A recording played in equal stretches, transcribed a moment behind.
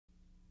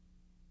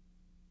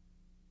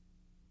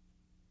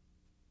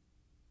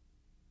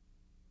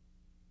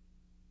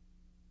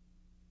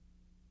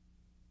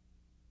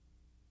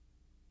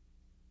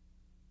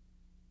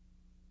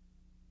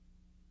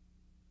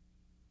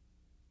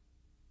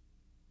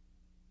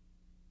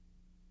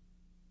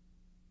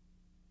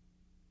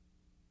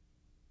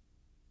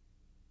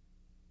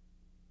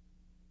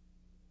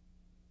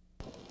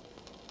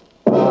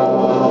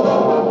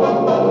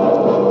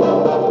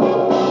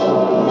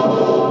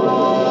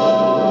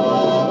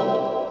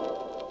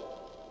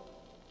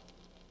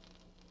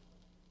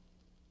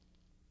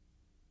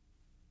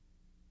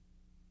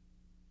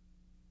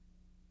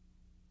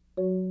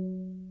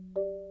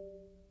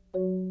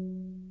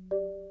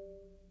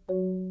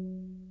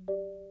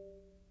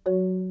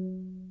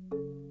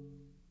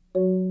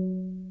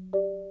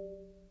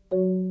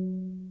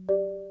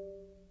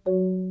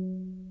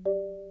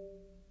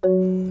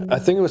I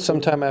think it was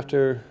sometime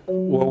after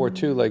World War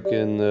II, like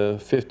in the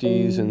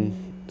 50s and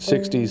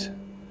 60s.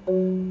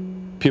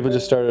 People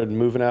just started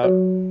moving out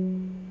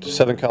to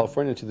Southern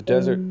California, to the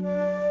desert,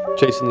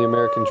 chasing the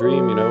American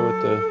dream, you know,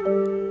 with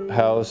the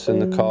house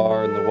and the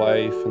car and the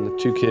wife and the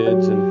 2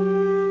 kids.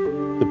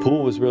 And the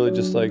pool was really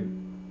just like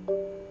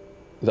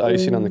the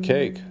icing on the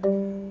cake.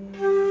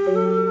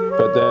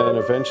 But then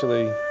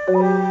eventually,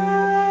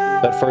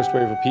 that first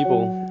wave of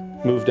people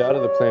moved out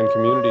of the planned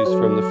communities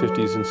from the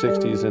 50s and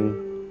 60s,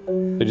 and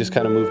they just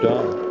kind of moved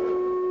on.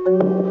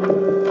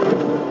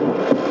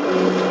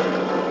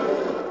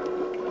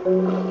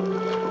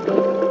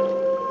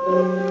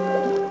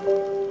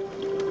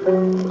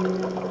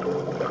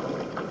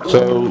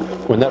 So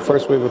when that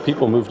first wave of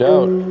people moved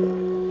out,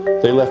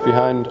 they left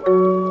behind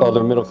all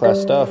their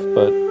middle-class stuff,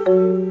 but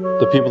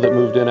the people that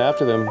moved in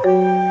after them,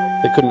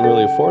 they couldn't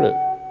really afford it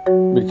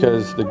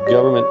because the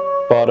government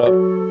bought up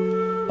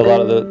a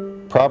lot of the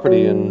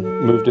property and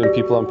moved in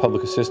people on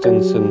public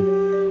assistance,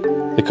 and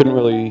they couldn't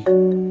really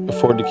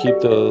afford to keep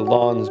the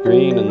lawns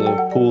green and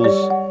the pools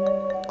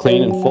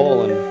clean and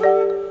full, and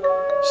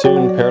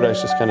soon paradise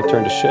just kind of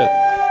turned to shit.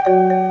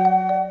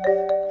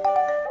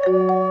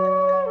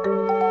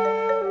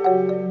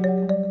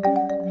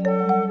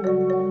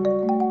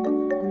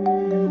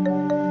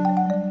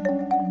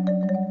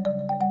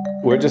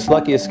 We're just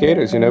lucky as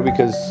skaters, you know,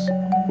 because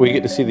we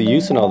get to see the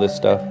use in all this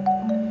stuff.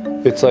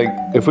 It's like,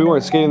 if we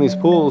weren't skating these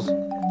pools,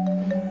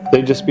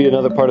 they'd just be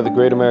another part of the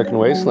great American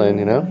wasteland,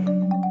 you know?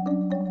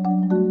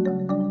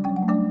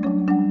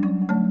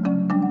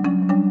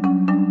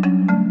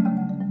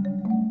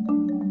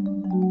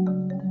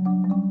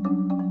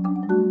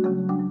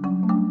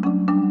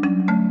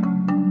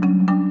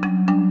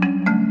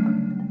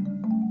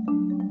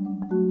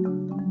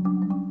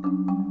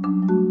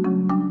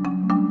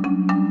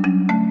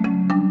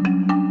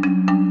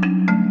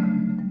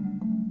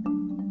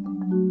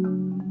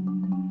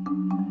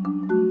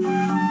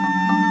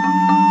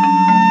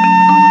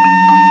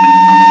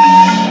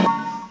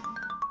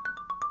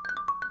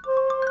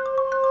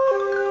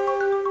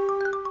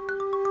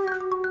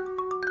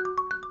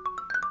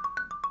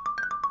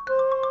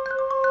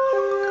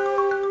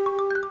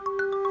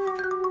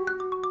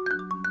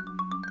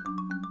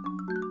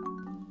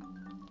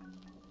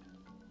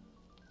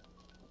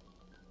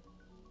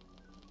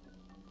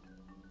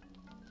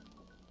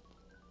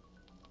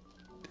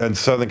 In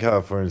Southern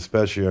California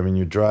especially, I mean,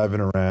 you're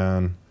driving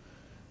around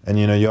and,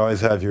 you know, you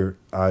always have your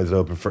eyes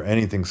open for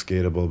anything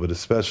skatable, but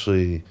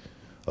especially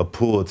a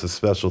pool, it's a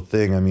special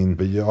thing. I mean,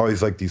 but you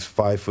always like these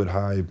 5-foot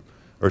high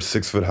or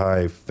 6-foot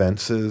high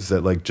fences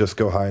that like just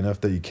go high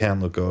enough that you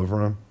can't look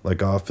over them.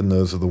 Like often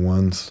those are the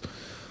ones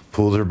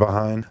pools are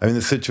behind. I mean,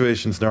 the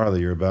situation's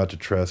gnarly. You're about to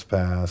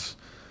trespass.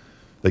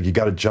 Like you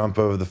got to jump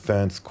over the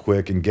fence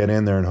quick and get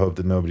in there and hope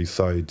that nobody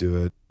saw you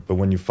do it. But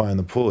when you find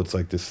the pool, it's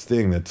like this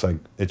thing that's like,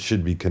 it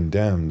should be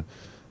condemned.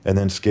 And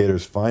then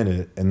skaters find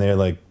it, and they're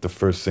like, the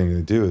first thing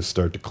they do is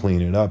start to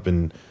clean it up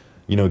and,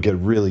 you know, get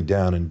really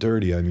down and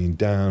dirty. I mean,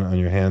 down on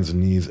your hands and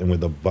knees and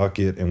with a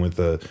bucket and with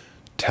a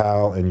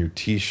towel and your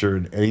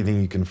t-shirt,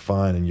 anything you can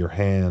find in your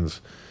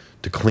hands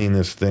to clean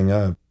this thing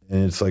up.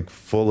 And it's like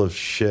full of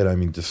shit. I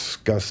mean,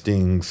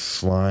 disgusting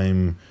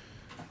slime,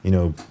 you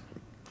know,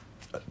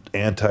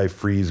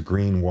 antifreeze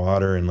green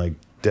water and like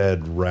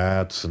dead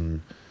rats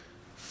and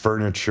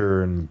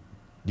furniture, and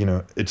you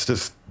know, it's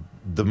just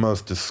the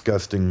most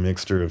disgusting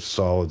mixture of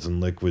solids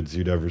and liquids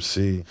you'd ever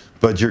see.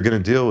 But you're gonna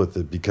deal with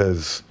it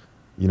because,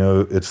 you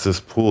know, it's this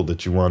pool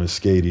that you want to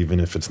skate even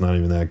if it's not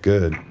even that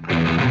good.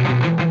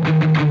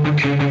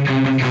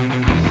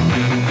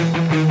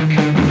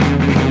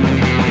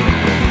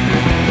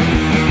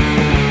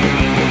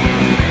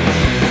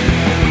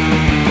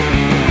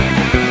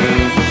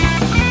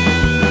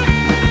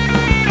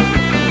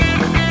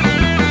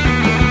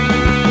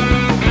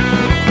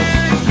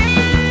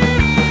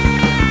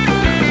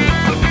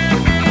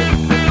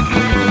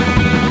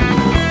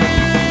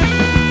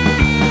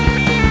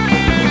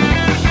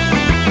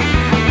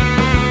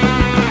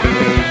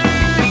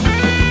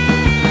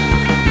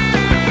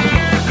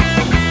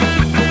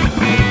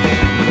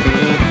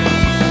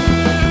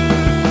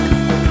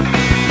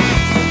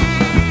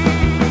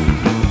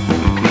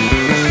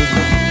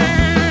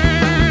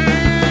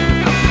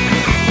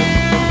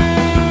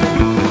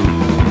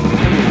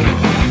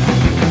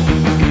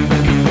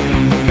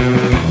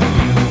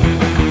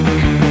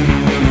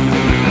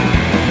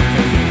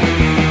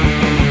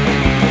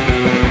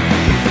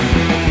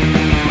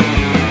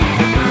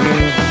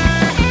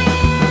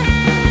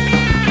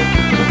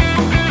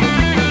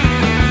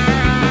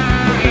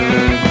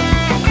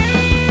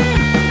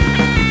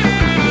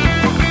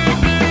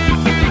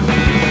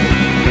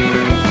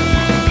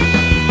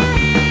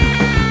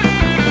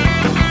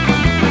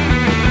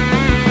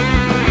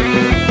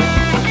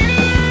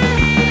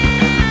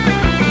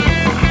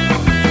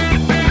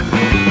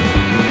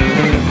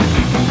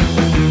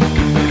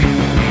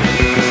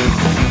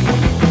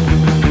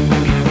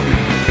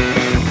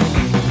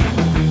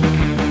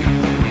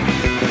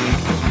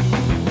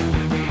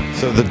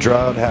 So the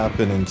drought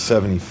happened in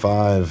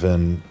 '75,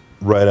 and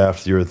right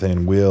after the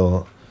urethane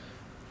wheel,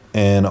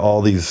 and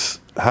all these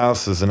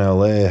houses in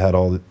LA had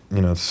all the,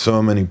 you know,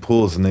 so many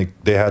pools, and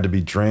they had to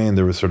be drained.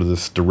 There was sort of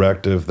this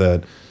directive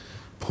that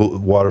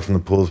water from the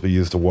pools be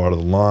used to water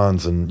the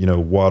lawns, and, you know,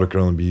 water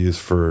could only be used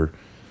for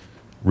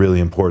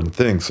really important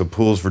things. So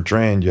pools were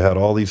drained. You had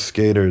all these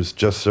skaters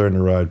just starting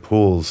to ride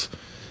pools,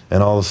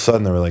 and all of a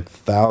sudden there were like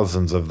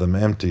thousands of them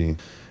empty.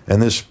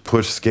 And this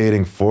pushed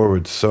skating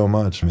forward so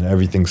much. I mean,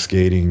 everything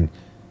skating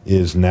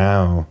is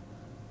now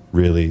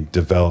really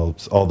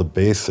developed, all the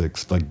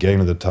basics, like getting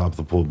to the top of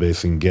the pool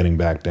basically and getting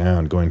back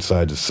down, going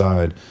side to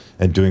side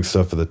and doing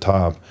stuff at the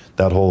top.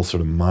 That whole sort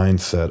of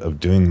mindset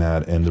of doing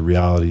that and the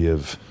reality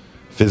of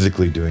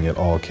physically doing it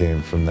all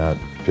came from that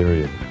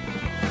period.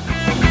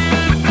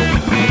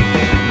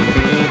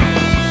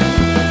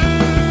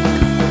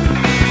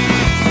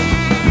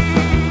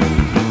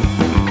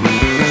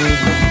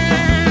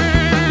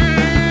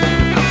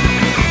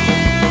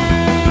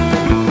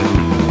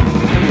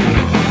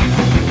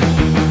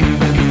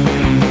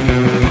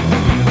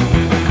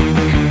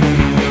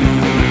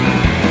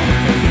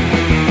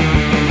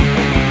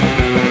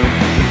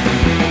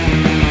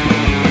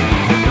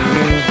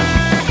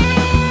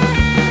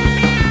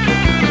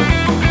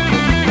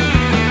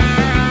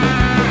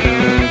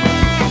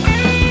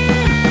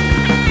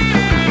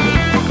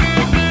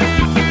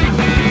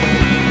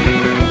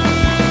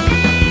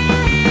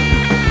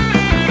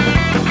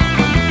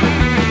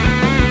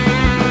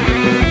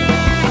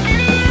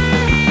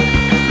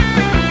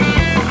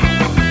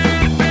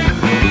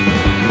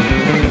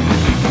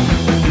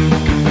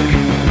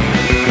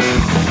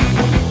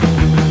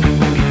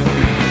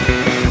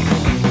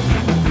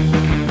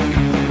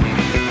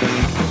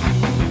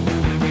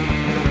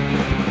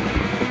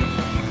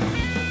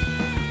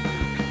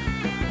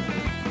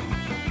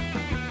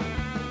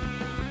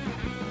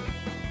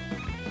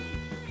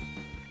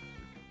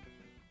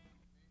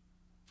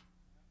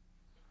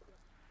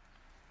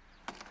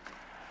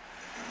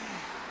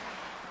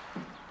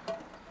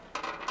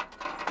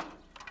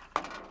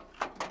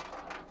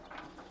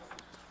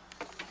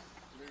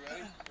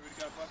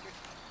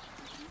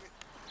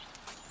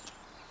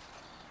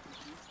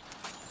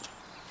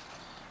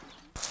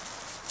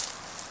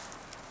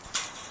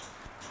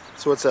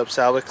 So what's up,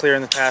 Sal? We're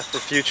clearing the path for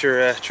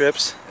future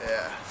trips?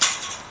 Yeah.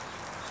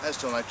 I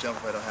just don't like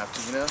jumping if I don't have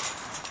to, you know?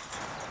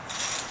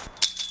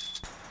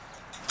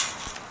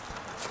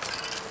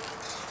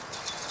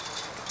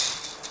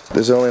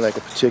 There's only like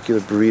a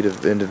particular breed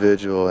of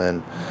individual,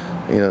 and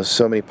you know,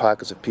 so many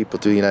pockets of people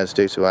through the United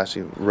States who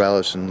actually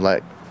relish and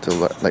like to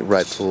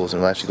ride pools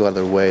and actually go out of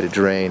their way to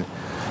drain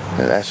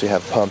and actually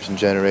have pumps and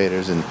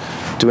generators and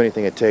do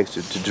anything it takes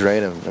to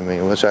drain them. I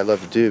mean, which I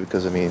love to do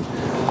because I mean,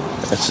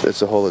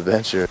 it's a whole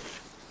adventure.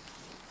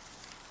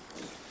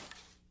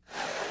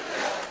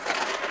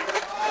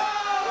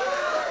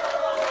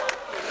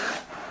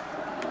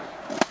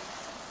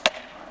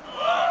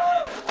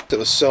 It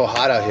was so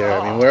hot out here.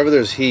 I mean, wherever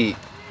there's heat,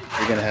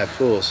 you're gonna have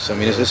pools. So I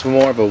mean, it's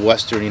more of a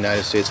Western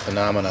United States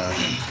phenomenon,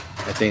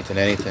 I think, than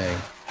anything.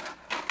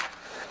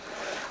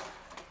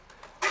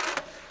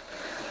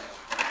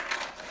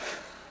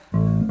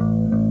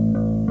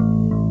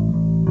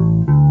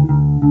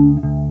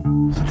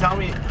 So tell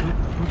me,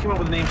 who came up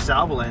with the name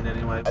Salvaland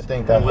anyway? I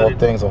think that whole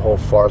thing's a whole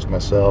farce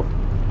myself.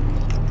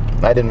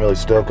 I didn't really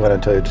stoke on it,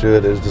 to tell you the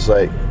truth. It was just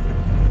like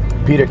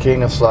Peter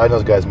King and Sly,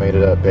 those guys made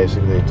it up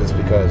basically, just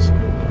because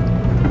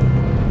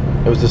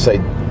it was just like,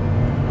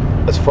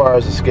 as far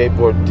as the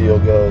skateboard deal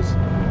goes,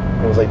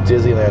 it was like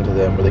Disneyland to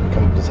them, where they could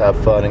come just have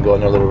fun and go on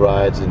their little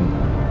rides. And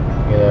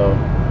you know,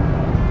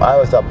 I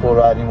always thought pool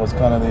riding was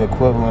kind of the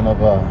equivalent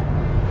of wow,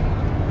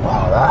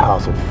 that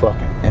house was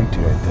fucking empty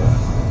right there.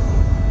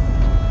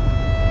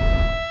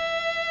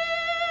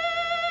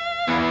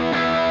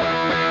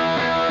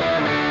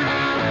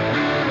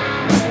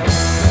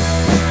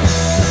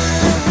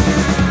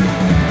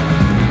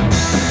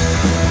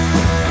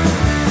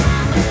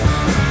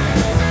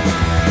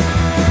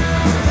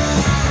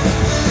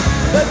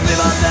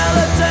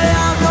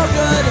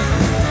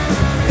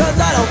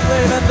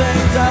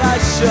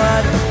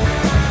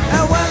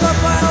 And when the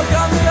final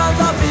comes,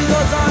 I'll be so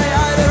sorry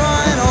I did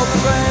wrong and hope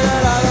and pray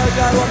that I look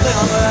at one thing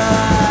on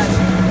that.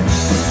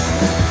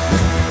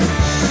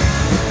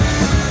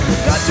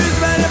 Countries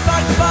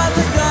manufacture bombs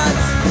and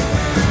guns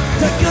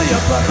to kill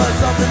your brother,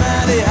 something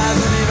that he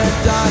hasn't even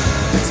done.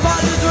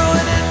 Sponsors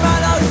ruining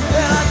find out,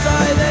 and I'm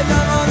sorry they've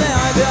done wrong. They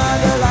hide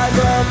behind their lies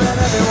for helping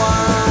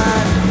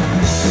everyone.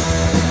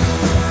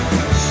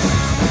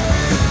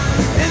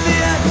 In the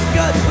end,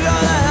 good, we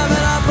ought to have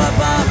it up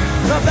above.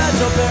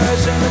 Perpetual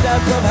perish in the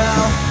depths of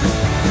hell.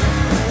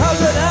 How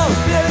could hell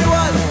be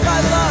anyone by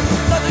the love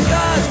such a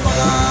curse?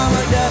 Fuck on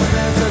again and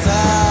this is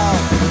hell.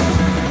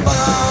 Fuck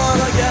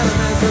on again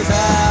and this is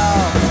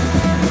hell.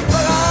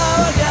 Fuck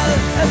on again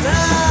and it's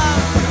hell.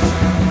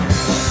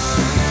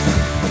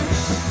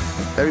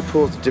 Every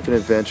pool is a different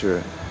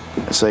adventure.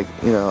 It's like,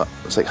 you know,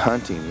 it's like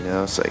hunting, you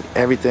know? It's like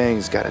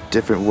everything's got a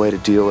different way to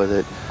deal with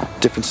it,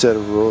 different set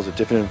of rules, a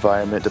different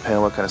environment, depending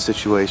on what kind of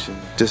situation.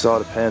 Just all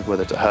depends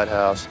whether it's a hut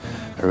house,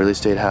 a real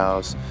estate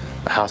house,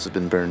 a house has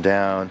been burned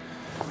down.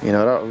 You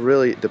know, it all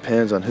really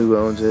depends on who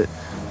owns it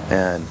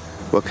and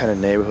what kind of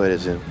neighborhood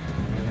it's in.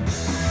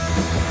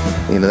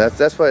 You know,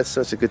 that's why it's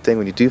such a good thing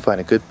when you do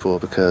find a good pool,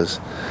 because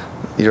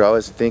you're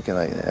always thinking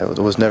like, it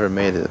was never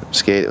made to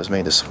skate, it was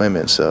made to swim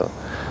in. So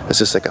it's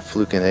just like a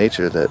fluke in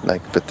nature that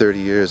like for 30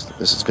 years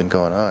this has been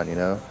going on, you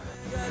know?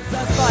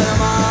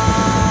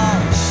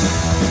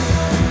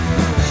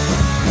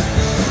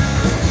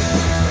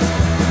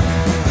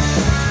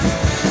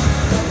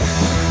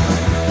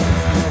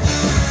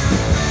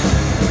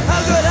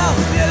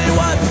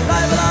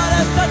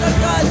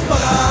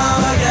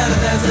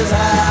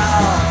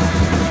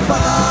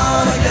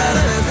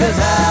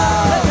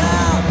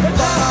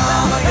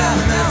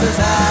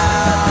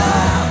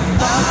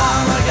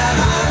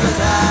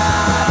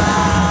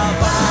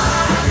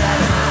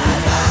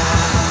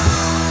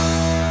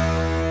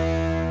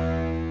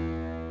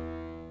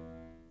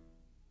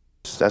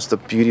 That's the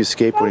beauty of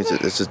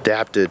skateboarding. It's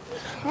adapted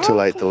to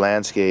like the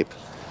landscape,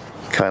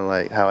 kind of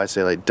like how I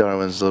say like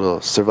Darwin's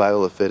little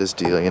survival of the fittest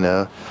deal, you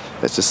know?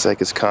 It's just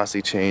like it's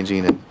constantly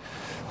changing and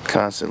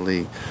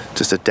constantly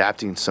just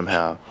adapting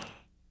somehow.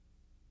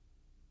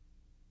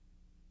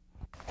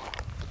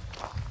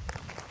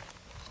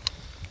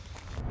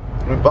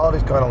 I mean,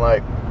 Baldy's kind of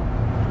like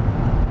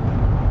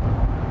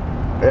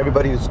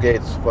everybody who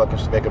skates fucking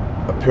should make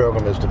a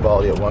pilgrimage to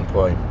Baldy at one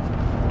point,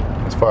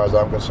 as far as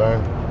I'm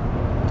concerned.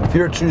 If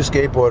you're a true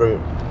skateboarder,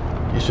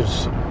 you should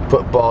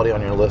put Baldy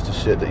on your list of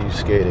shit that you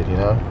skated, you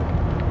know?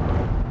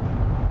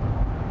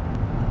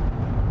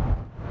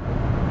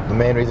 The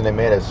main reason they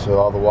made it is so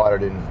all the water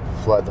didn't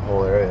flood the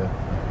whole area.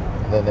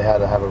 And then they had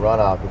to have a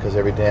runoff because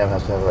every dam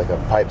has to have like a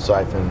pipe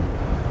siphon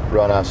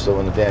runoff, so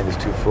when the dam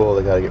gets too full,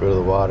 they gotta get rid of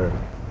the water.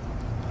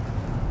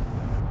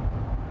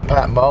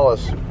 Pat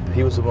Mullis,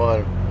 he was the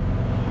one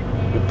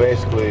who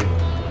basically,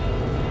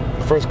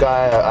 the first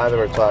guy I've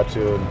ever talked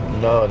to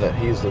knowing that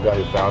he's the guy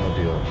who found the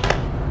deal.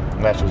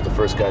 And that was the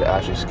first guy to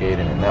actually skate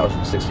in, and that was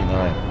in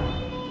 '69.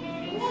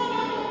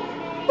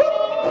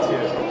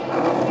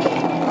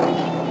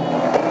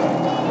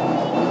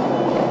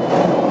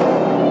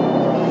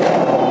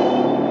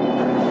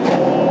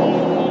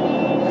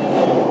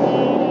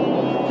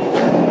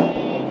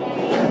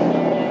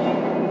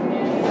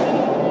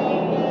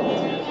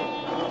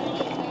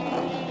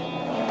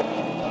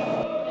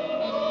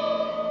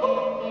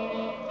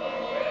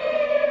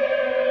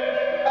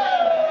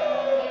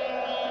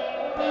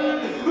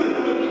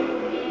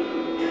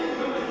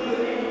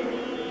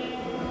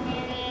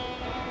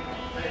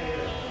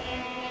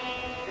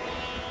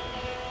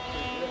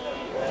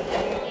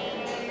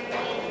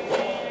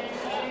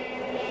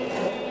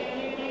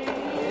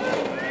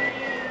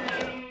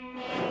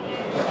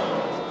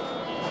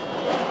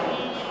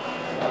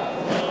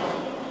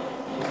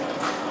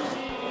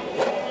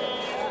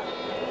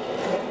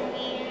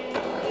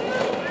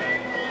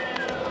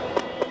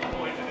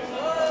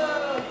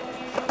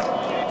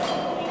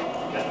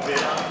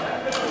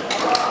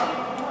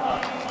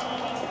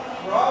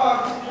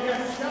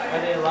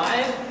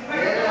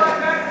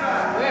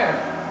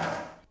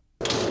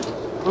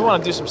 We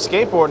want to do some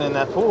skateboarding in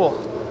that pool.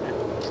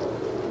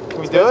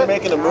 Can we do it?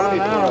 Making a movie.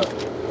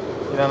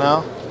 You don't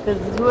know?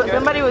 Because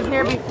somebody was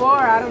here before.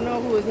 I don't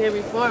know who was here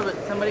before, but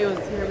somebody was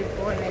here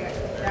before and they got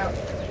kicked out.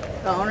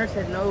 The owner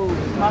said no.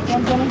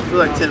 For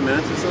like 10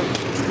 minutes or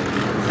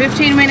something?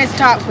 15 minutes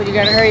tops, but you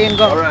gotta hurry and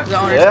go. All right. The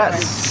owner's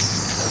Yes.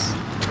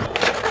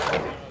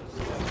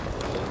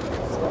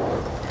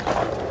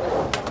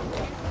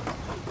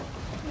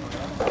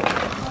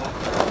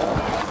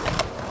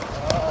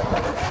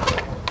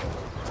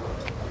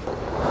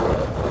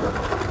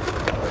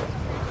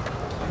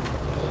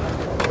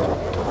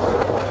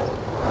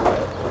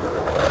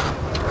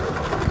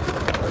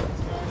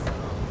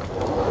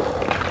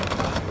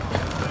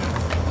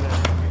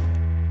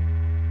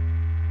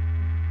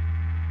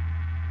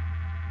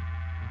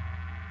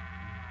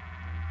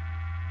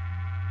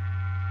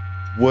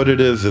 What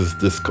it is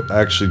this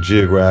actually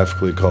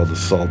geographically called the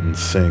Salton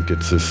Sink.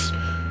 It's this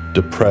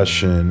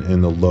depression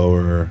in the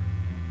lower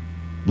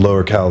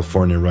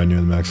California, right near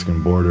the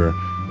Mexican border.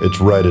 It's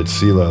right at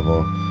sea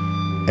level,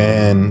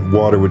 and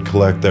water would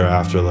collect there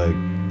after, like,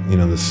 you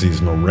know, the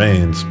seasonal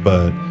rains.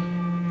 But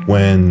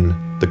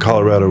when the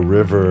Colorado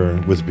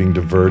River was being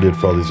diverted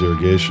for all these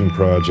irrigation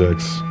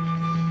projects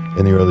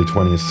in the early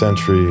 20th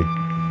century,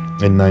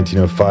 in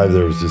 1905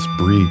 there was this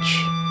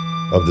breach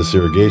of this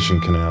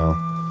irrigation canal,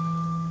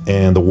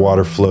 and the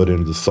water flowed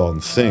into the Salton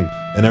Sink,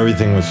 and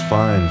everything was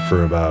fine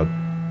for about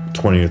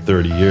 20 or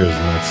 30 years, and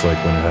that's like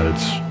when it had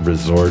its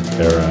resort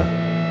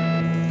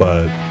era.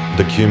 But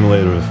the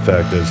cumulative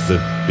effect as the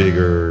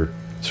bigger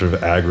sort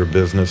of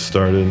agribusiness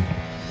started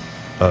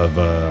of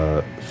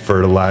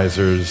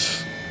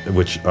fertilizers,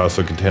 which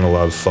also contain a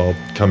lot of salt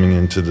coming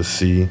into the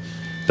sea,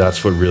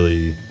 that's what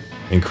really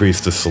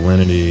increased the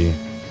salinity,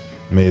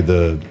 made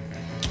the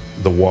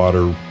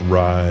water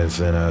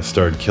rise, and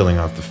started killing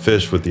off the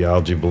fish with the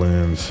algae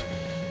blooms,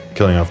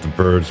 killing off the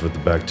birds with the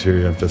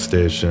bacteria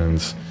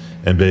infestations,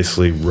 and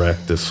basically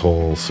wrecked this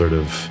whole sort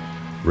of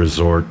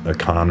resort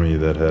economy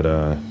that had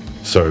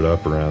started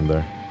up around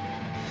there.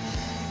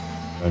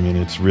 I mean,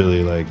 it's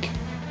really like,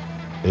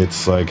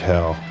 it's like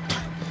hell.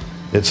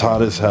 It's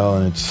hot as hell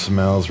and it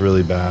smells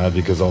really bad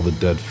because all the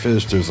dead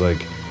fish, there's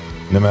like,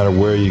 no matter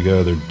where you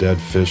go, there are dead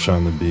fish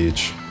on the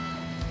beach.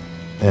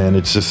 And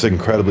it's just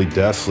incredibly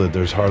desolate.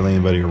 There's hardly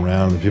anybody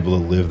around. The people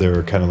that live there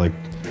are kind of like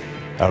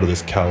out of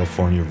this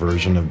California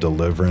version of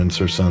Deliverance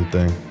or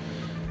something.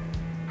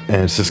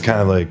 And it's just kind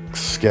of like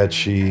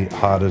sketchy,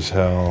 hot as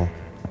hell,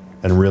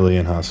 and really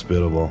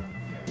inhospitable.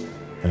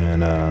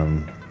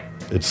 And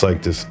it's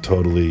like this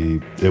totally,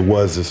 it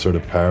was this sort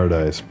of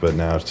paradise, but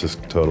now it's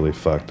just totally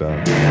fucked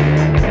up.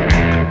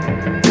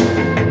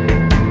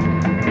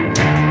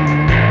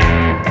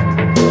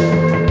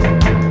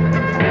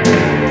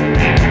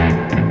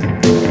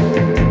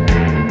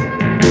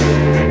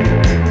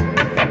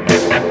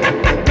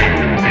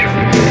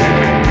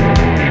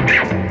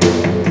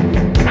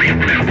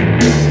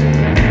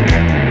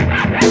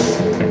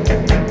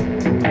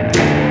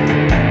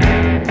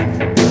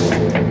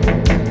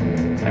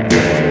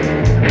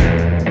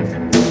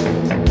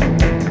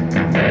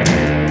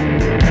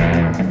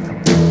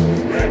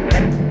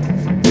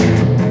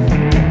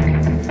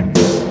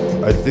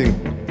 I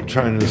think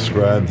trying to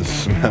describe the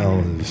smell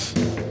is,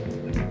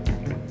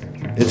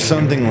 it's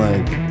something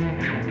like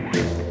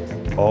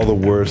all the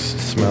worst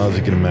smells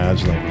you can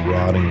imagine, like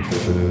rotting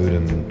food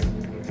and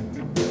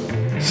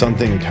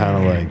something kind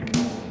of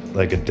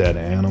like a dead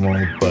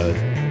animal, but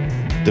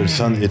there's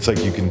some, it's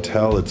like you can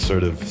tell it's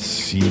sort of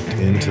seeped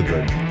into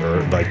the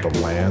earth, like the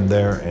land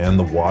there, and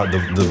the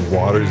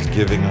water's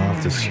giving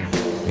off this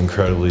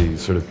incredibly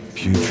sort of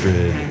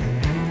putrid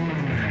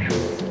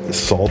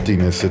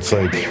saltiness. It's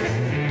like,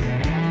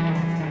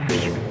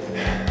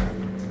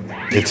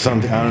 it's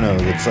something, I don't know,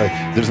 it's like,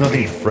 there's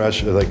nothing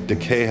fresh, like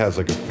decay has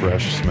like a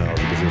fresh smell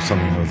because there's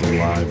something that was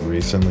alive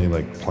recently,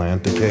 like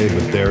plant decay,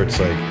 but there it's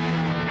like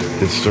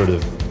this sort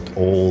of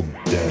old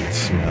dead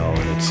smell,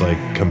 and it's like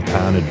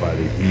compounded by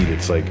the heat.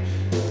 It's like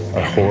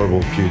a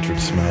horrible putrid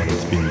smell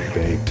that's being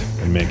baked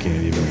and making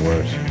it even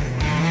worse.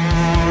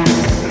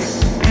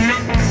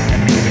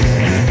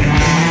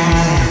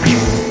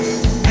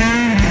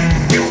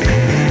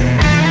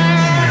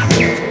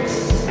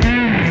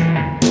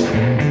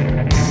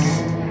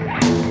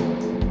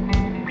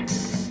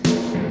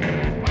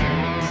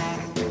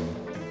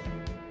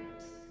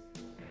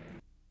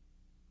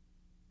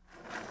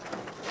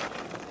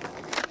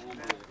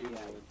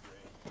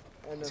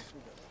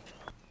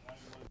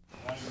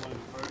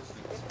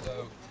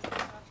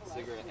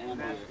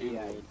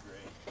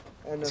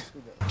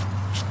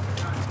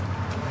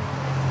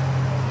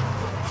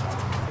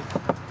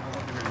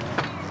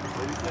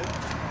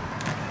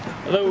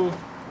 Hello.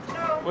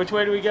 Which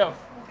way do we go?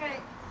 Okay.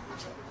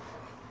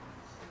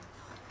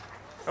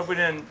 Hope we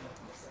didn't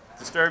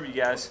disturb you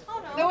guys.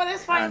 No,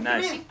 that's fine.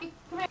 Nice. Come in.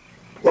 Come in.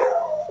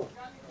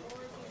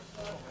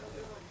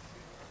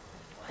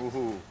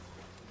 Ooh.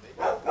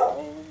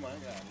 Oh my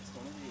God, it's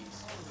one of these.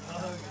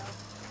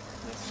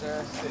 Yes,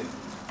 sir.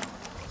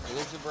 It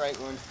is a bright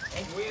one.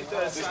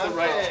 Is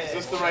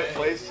this the right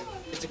place?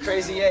 It's a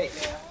crazy 8.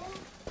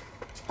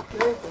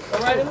 Go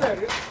right in there,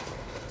 dude.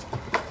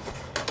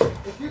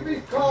 If you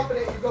be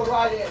confident, you go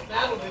right in.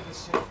 That'll do the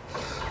shit. Do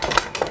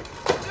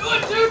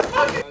it, dude!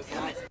 Fuck it!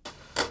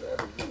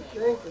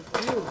 Think it's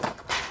you.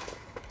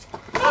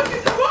 Fuck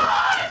it!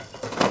 What?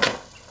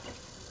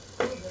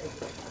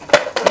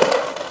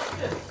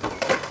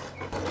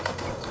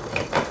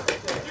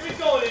 Jimmy's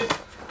going in.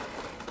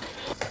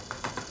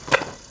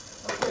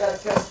 You gotta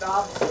test the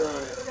officer on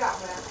it. Look out,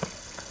 man.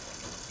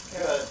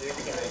 Good, dude.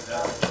 You can make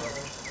that.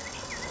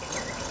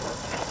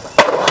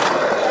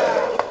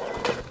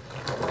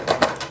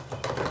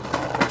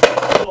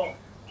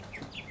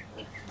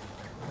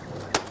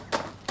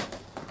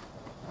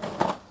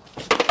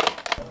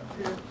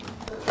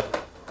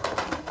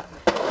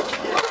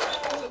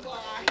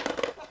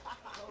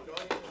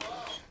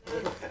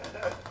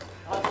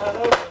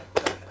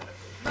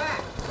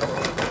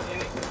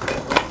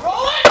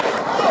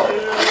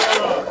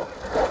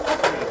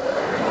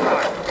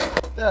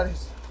 That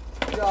is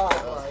God.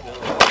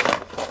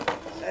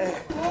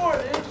 More,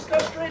 dude. Just go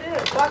straight in.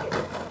 Fuck it.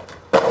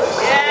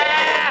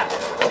 Yeah!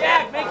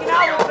 Jack, making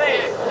out with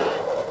it!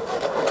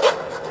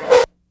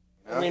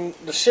 I mean,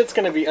 the shit's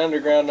gonna be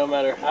underground no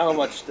matter how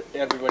much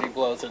everybody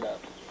blows it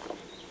up.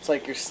 It's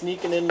like you're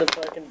sneaking into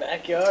fucking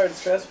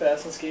backyards,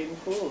 trespassing, skating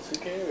pools. Who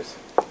cares?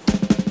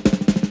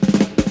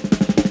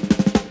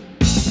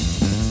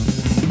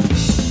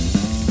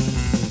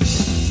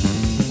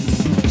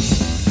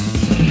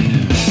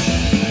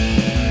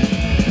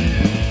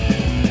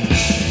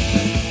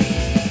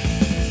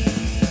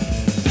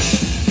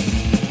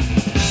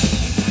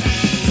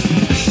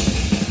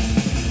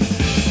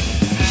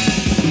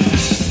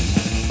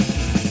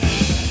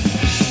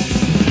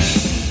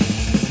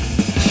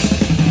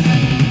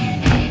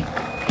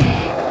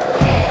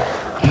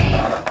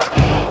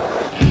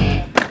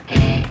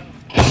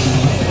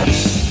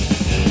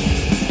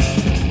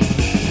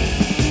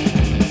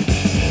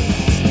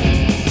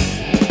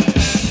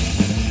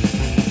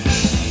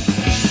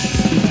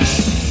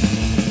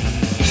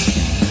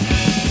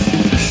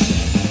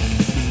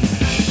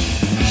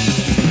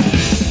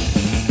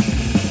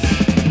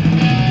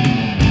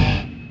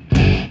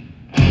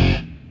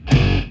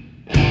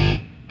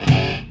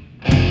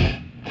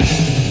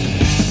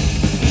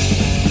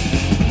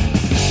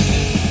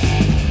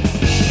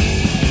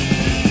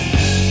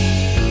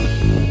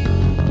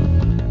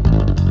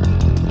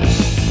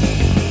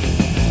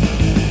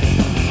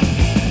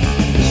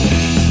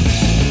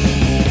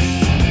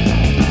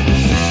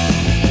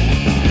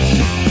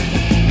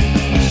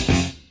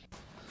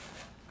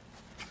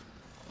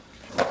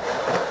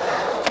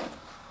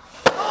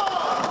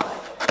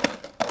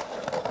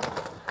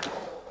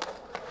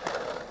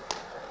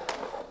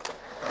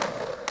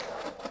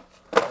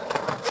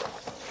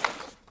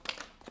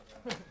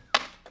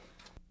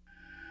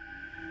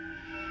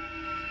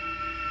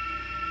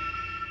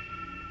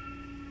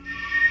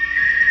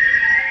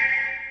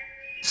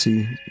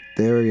 See,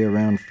 the area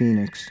around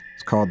Phoenix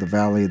is called the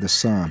Valley of the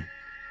Sun.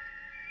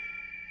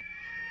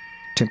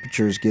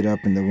 Temperatures get up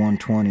in the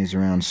 120s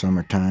around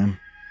summertime.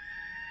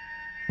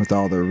 With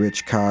all the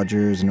rich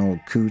codgers and old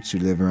coots who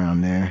live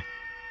around there,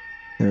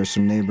 there are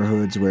some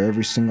neighborhoods where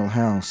every single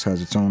house has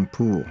its own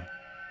pool.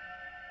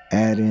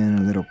 Add in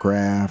a little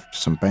graft,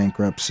 some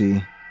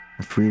bankruptcy,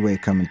 a freeway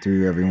coming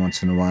through every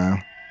once in a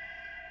while.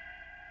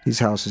 These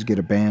houses get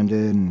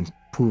abandoned and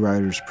pool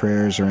riders'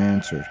 prayers are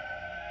answered.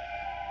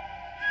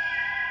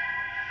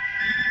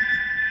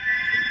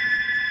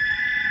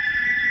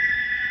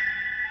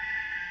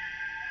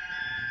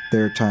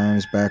 There are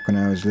times back when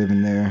I was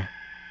living there,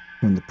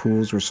 when the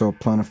pools were so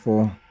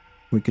plentiful,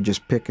 we could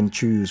just pick and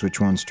choose which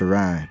ones to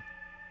ride.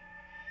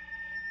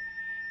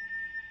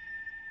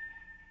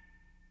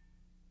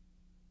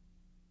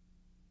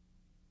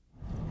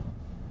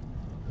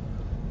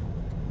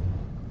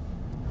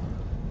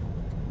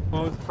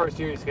 What was the first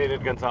year you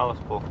skated Gonzales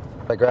Pool?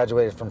 I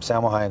graduated from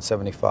Samo High in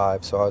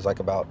 '75, so I was like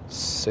about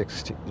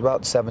 17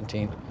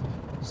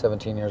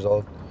 years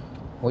old.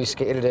 We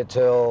skated it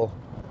till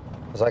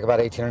I was like about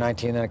 18 or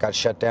 19, then it got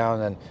shut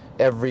down, and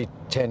every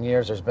 10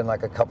 years there's been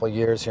like a couple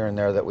years here and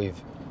there that we've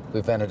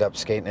ended up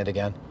skating it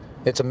again.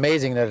 It's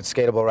amazing that it's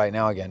skatable right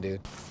now again, dude.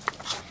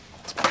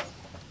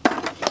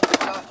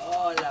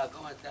 Hola,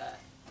 ¿cómo está?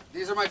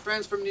 These are my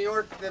friends from New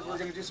York that we're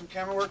going to do some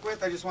camera work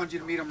with. I just wanted you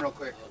to meet them real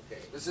quick.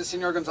 Okay. This is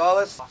Senor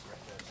Gonzalez.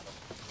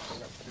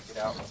 Get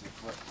out.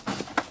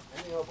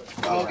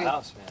 Oh,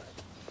 house, man.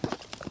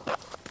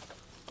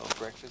 Oh,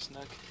 breakfast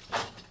nook.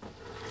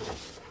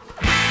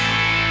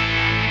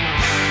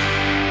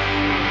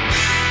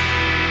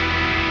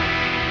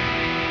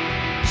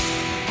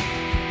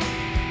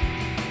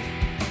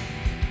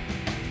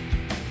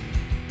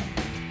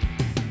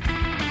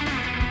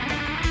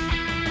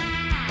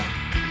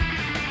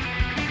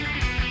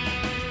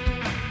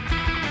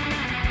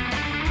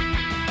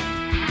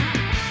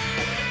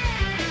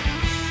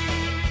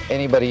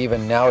 Anybody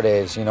even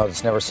nowadays, you know,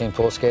 that's never seen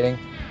pool skating,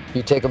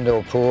 you take them to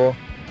a pool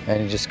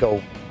and you just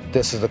go,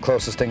 this is the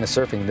closest thing to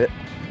surfing.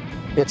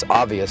 It's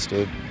obvious,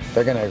 dude.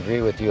 They're gonna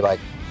agree with you, like,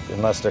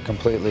 unless they're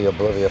completely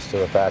oblivious to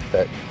the fact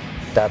that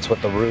that's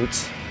what the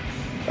roots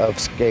of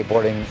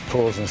skateboarding,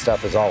 pools and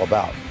stuff is all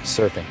about,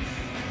 surfing.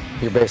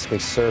 You're basically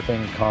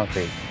surfing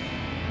concrete.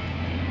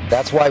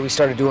 That's why we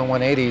started doing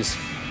 180s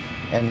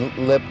and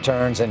lip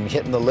turns and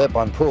hitting the lip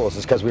on pools,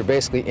 is because we're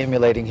basically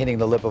emulating hitting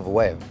the lip of a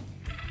wave.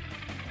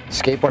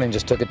 Skateboarding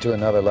just took it to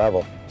another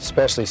level,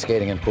 especially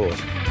skating in pools.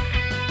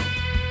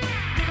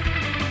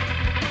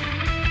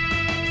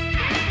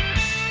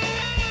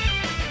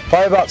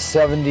 Probably about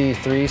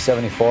 73,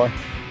 74,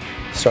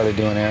 started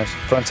doing airs,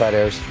 frontside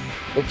airs.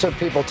 It took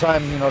people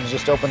time, you know, to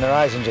just open their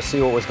eyes and just see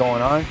what was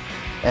going on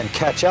and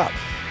catch up.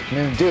 I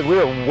mean, dude, we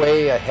were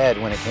way ahead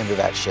when it came to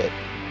that shit.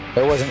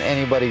 There wasn't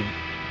anybody.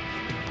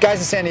 Guys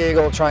in San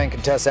Diego will try and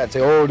contest that and say,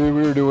 oh, dude,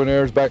 we were doing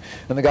airs back.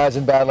 And the guys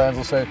in Badlands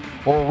will say,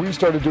 well, we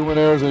started doing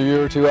airs a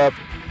year or two up.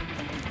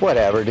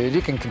 Whatever, dude, you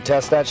can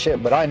contest that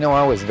shit, but I know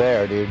I was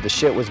there, dude. The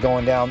shit was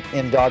going down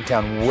in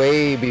Dogtown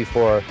way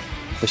before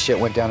the shit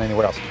went down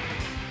anywhere else.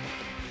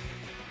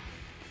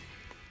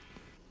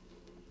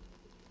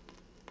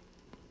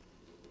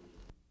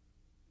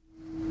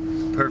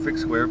 Perfect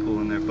square pool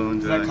in there, bone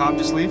dry. Does that calm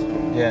just leave?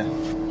 Yeah.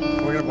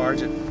 We're gonna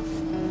barge it.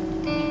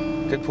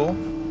 Good pool?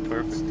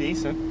 Perfect. It's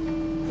decent.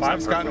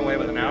 Five's gotten away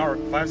with an hour.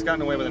 Five's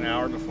gotten away with an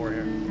hour before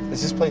here.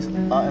 Is this place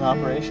in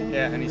operation?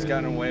 Yeah, and he's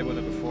gotten away with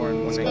it before,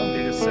 and when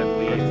they just said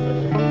leave.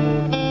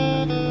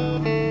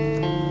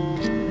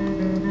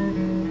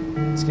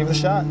 Let's give it a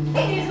shot.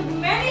 Hey, there's a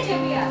manager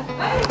here.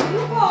 Why did you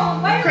go?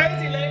 Why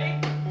crazy, lady?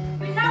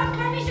 Without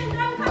permission,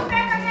 don't come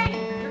back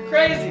again. You're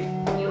crazy.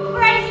 You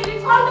crazy.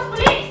 We call the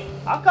police.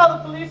 I'll call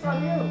the police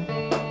on you.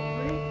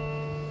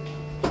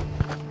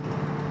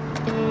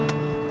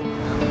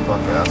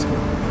 Fuck asking.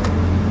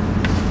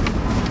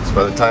 So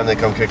by the time they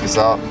come kick us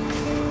out,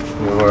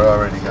 we were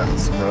already got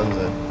some runs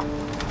in.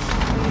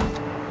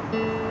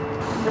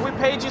 If we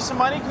paid you some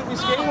money, could we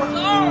skateboard?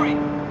 Sorry.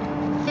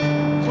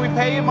 Can we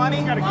pay you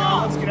money? Gotta go.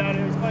 Let's get out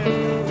of here.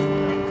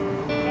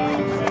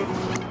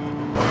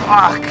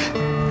 Fuck.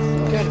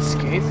 You gotta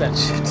skate that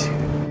shit, dude.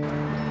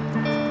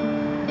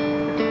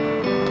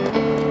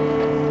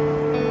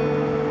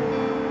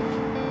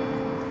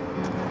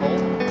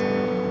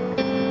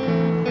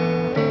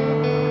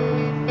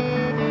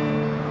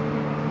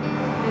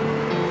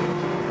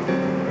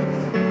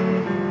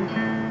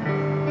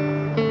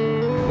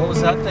 What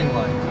was that thing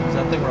like? Was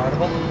that thing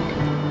rideable?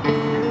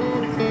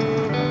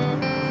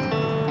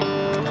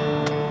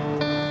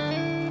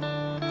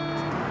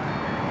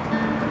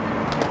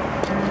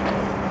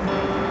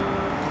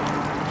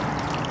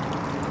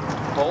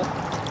 Cole?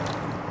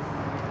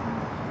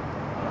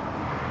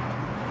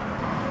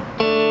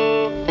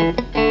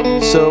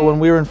 So when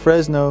we were in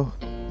Fresno,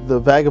 the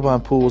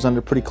Vagabond pool was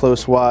under pretty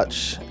close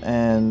watch,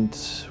 and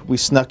we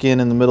snuck in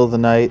the middle of the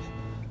night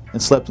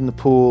and slept in the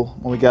pool.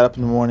 When we got up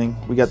in the morning,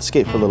 we got to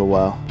skate for a little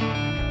while.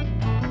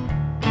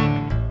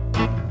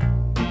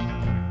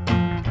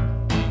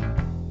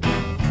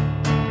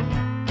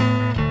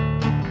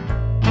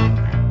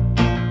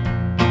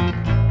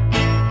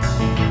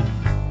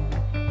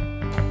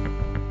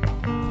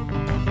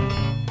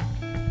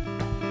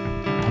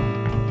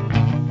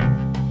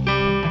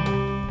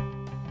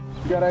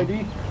 got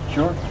ID?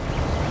 Sure.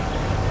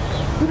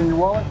 Put it in your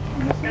wallet?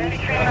 Nobody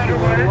come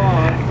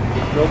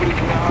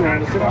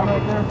out. Sit down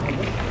right there.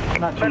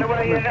 Not too.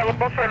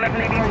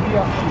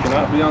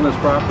 Cannot be on this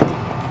property.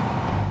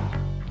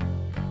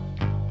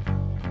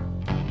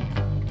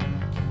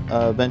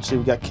 Eventually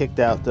we got kicked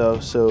out though,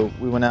 so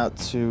we went out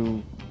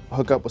to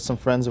hook up with some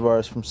friends of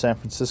ours from San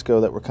Francisco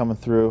that were coming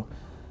through,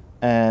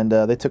 and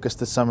they took us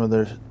to some of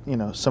their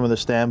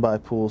standby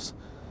pools.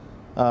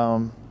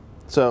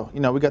 So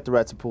we got the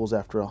rights of pools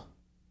after all.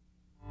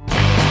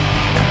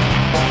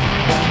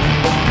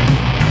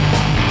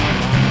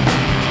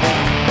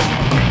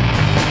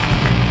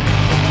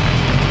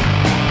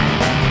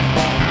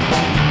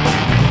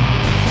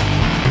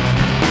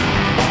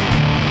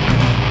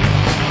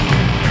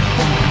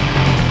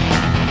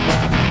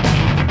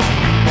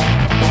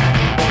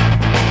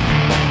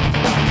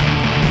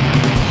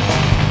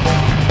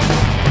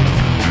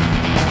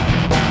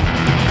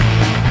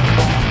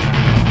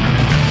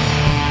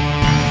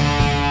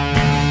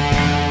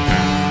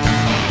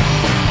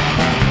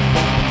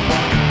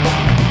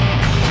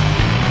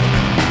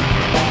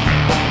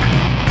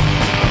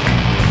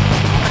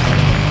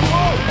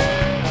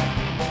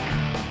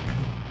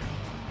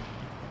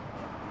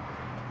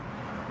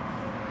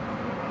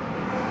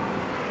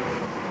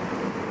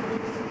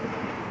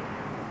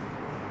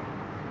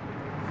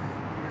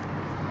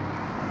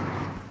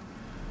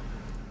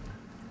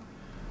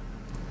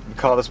 We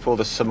call this pool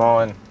the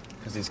Samoan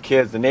because these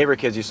kids, the neighbor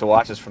kids, used to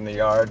watch us from the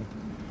yard,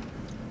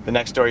 the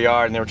next door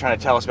yard, and they were trying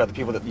to tell us about the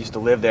people that used to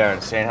live there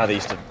and saying how they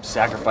used to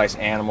sacrifice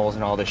animals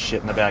and all this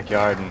shit in the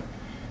backyard. And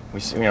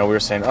we were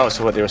saying, oh,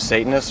 so what, they were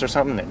Satanists or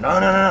something?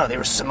 No, they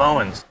were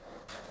Samoans.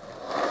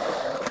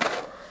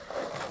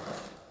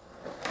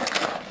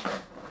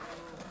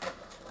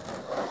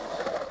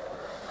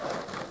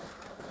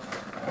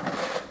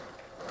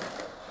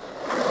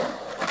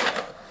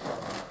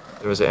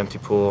 There was an empty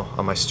pool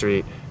on my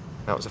street.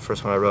 That was the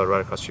first one I rode, right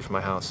across the street from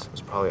my house. It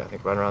was probably, I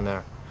think, right around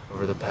there.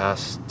 Over the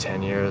past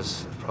 10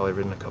 years, I've probably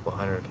ridden a couple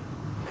hundred.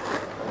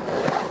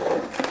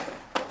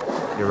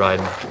 You're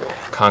riding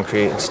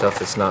concrete and stuff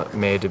that's not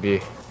made to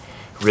be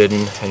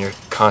ridden, and you're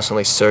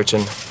constantly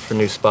searching for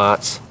new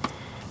spots,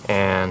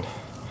 and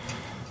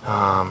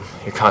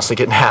you're constantly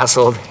getting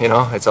hassled,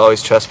 It's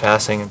always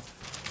trespassing.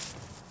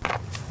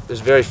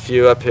 There's very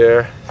few up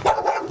here.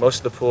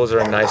 Most of the pools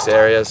are in nice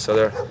areas, so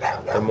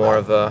they're more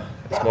of a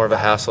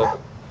hassle.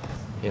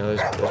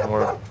 There's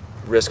more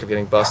risk of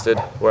getting busted.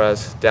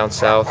 Whereas down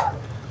south,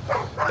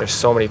 there's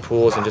so many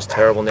pools in just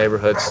terrible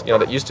neighborhoods.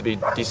 That used to be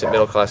decent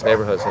middle class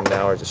neighborhoods, and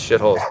now are just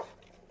shitholes.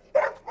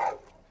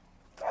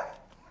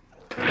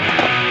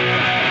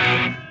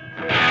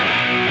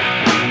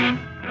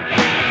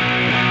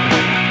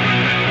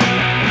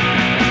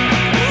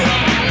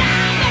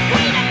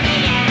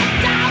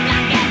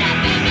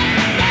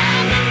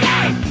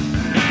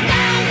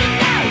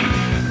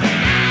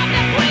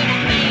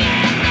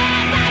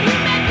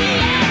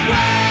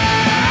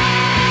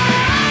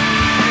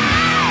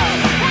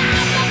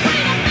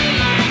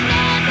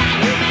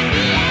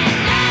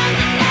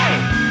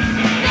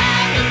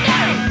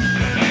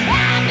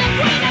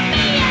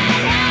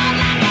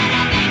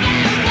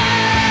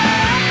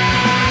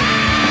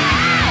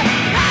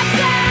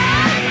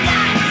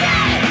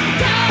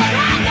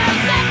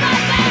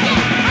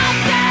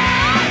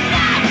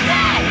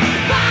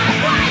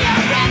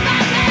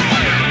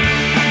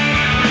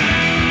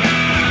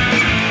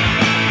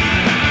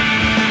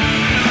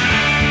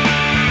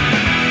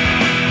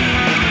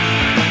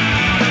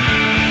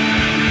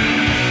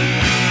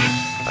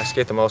 I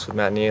skate the most with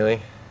Matt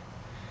Neely.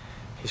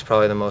 He's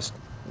probably the most,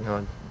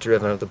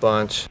 driven of the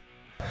bunch.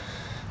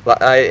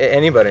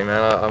 Anybody,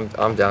 man.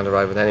 I'm down to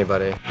ride with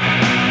anybody.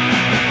 Yeah!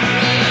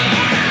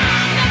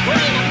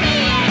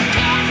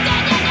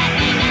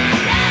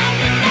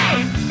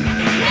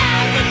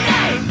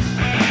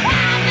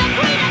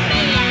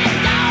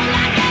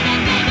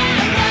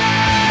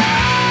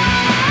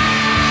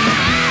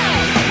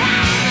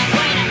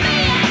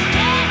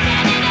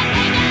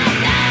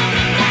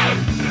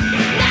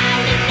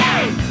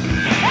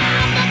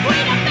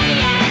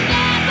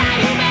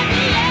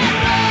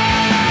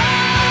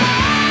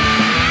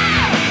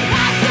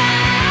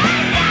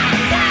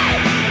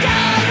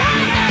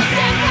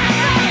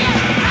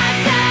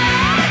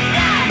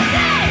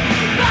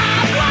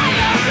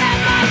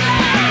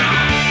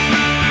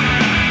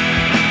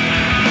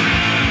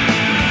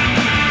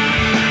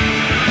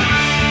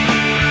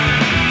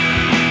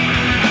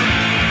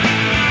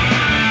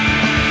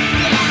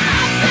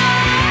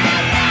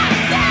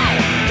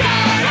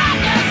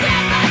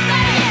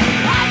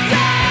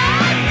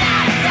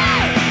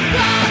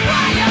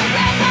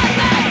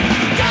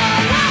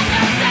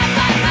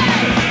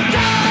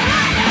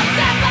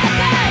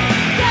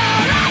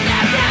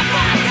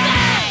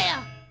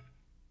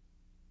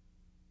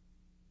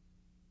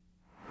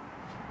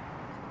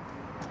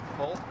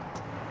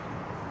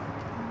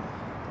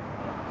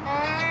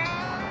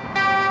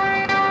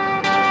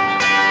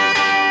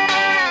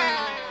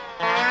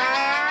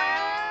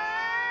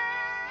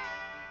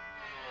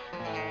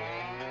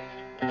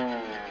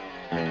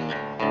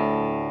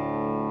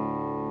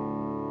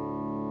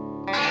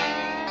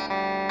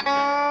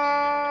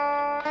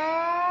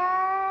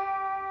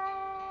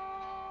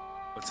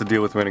 What's the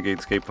deal with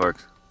renegade skate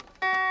parks?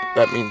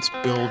 That means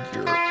build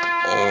your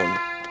own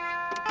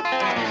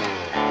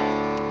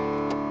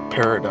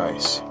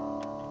paradise.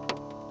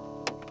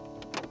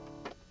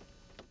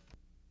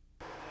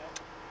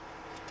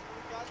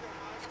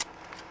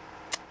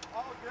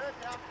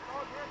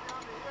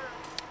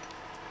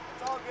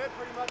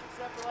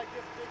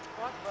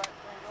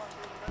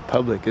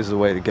 Public is the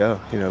way to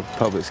go. You know,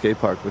 public skate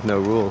park with no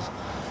rules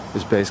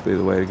is basically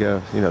the way to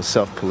go. You know,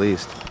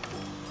 self-policed.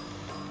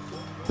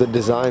 The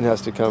design has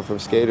to come from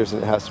skaters,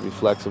 and it has to be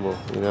flexible.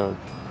 You know,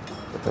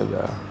 and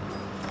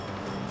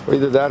or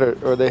either that,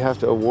 or they have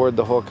to award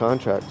the whole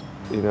contract.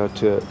 You know,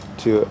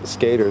 to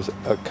skaters,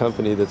 a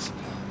company that's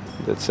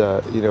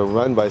you know,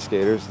 run by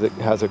skaters, that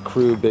has a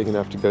crew big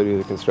enough to go do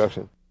the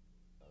construction.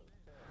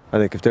 I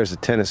think if there's a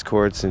tennis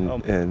courts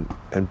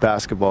and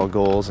basketball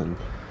goals and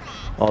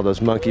all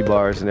those monkey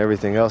bars and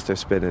everything else, they're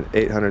spending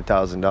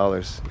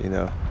 $800,000, you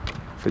know,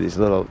 for these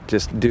little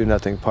just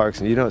do-nothing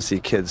parks, and you don't see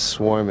kids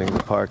swarming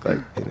the park like,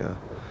 you know,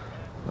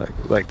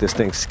 like this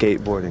thing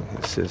skateboarding.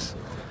 It's just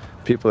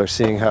people are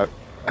seeing how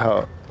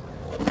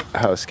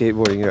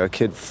skateboarding, you know, a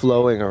kid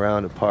flowing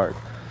around a park.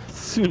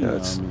 You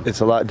know, it's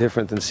a lot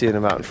different than seeing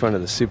them out in front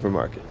of the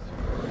supermarket.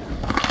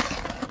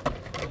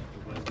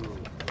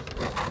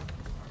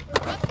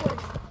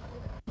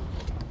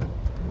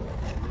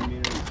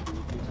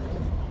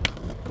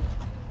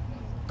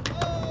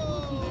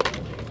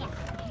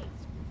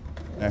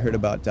 I heard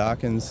about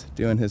Dawkins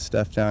doing his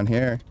stuff down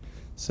here,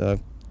 so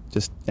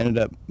just ended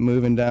up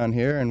moving down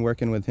here and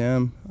working with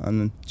him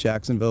on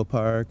Jacksonville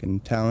Park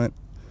and Talent,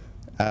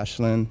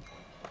 Ashland.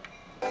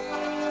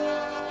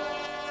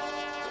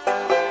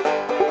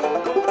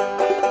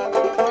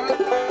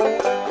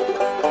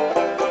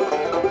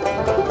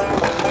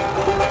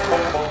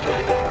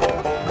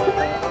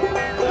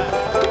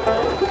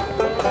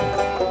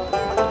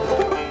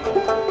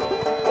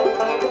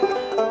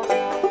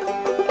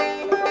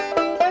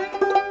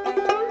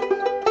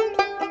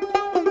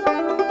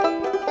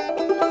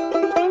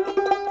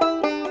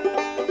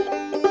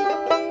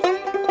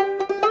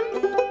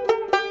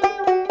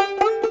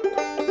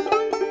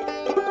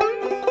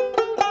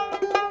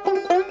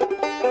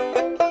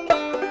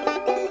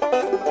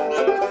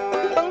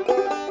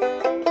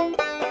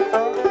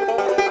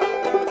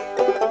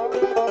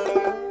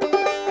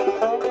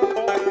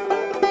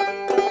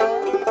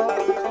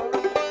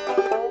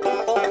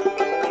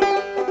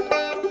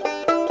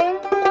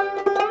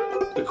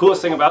 The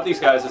coolest thing about these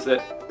guys is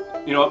that,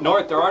 you know, up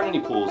north there aren't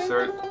any pools.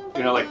 They're,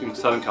 you know, like in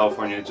Southern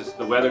California, just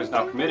the weather's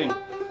not permitting.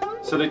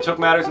 So they took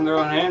matters in their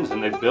own hands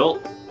and they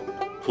built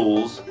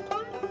pools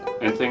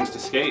and things to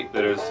skate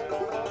that is,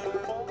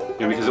 you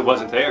know, because it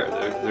wasn't there.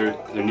 Their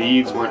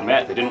needs weren't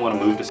met. They didn't want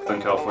to move to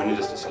Southern California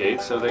just to skate,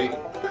 so they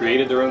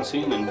created their own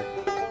scene and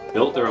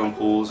built their own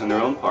pools and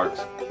their own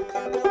parks.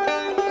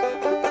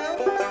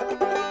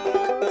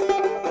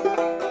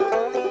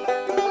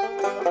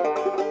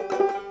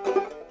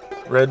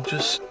 Red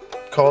just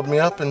called me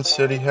up and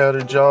said he had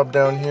a job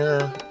down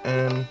here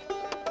and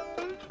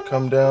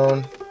come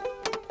down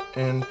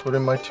and put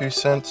in my 2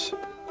 cents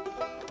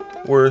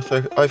worth.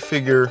 I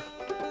figure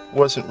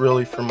wasn't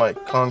really for my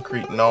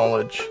concrete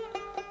knowledge,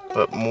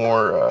 but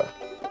more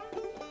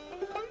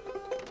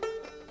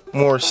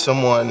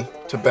someone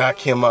to back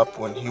him up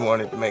when he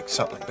wanted to make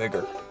something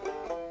bigger.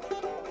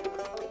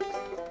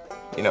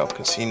 You know,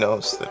 because he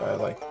knows that I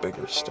like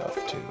bigger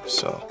stuff too,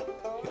 so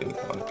he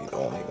didn't want to be the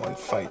only one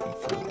fighting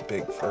for the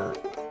big fur.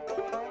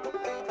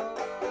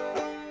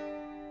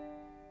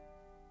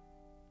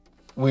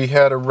 We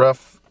had a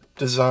rough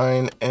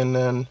design, and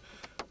then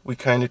we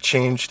kind of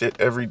changed it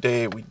every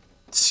day. We'd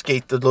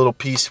skate the little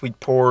piece we'd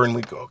pour, and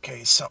we'd go,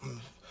 okay,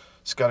 something's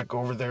got to go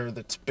over there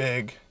that's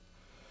big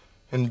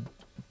and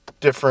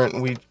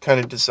different. We kind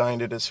of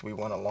designed it as we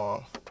went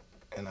along,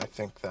 and I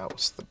think that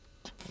was the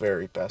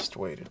very best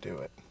way to do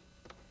it.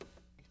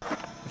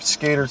 If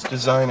skaters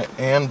design it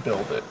and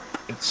build it,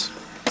 it's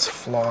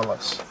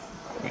flawless.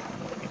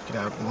 You can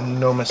have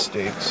no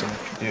mistakes, and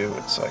if you do,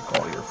 it's like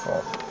all your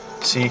fault.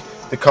 See,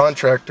 the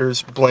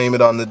contractors blame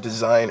it on the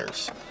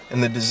designers,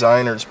 and the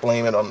designers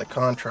blame it on the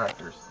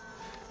contractors.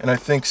 And I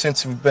think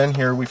since we've been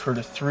here, we've heard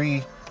of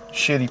 3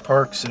 shitty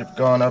parks that have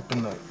gone up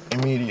in the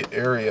immediate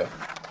area.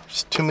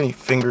 There's too many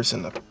fingers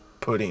in the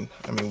pudding.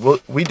 I mean,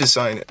 we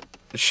design it,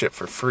 the shit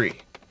for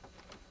free,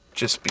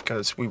 just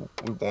because we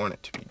want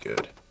it to be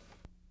good.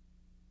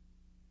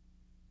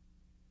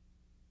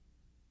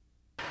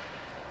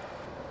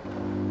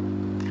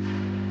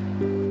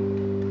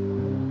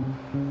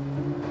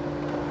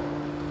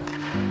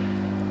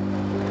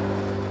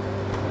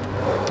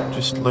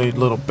 Just laid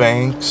little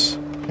banks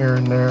here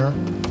and there,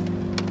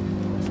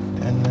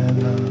 and then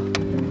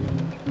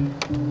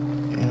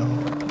you know,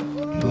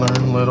 you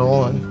learn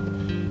little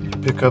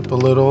and pick up a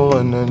little,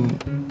 and then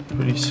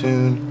pretty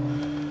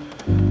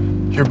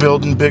soon you're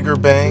building bigger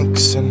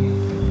banks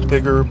and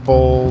bigger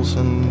bowls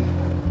and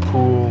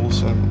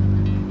pools,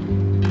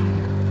 and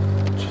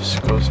it just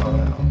goes on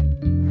and on.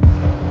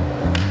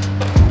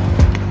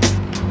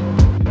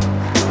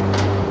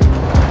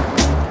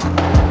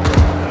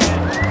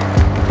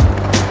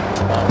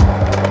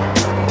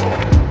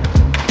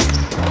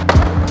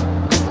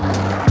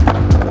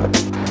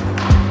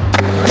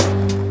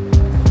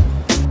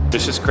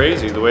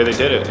 crazy the way they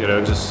did it, you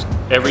know, just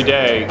every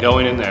day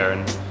going in there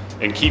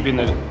and keeping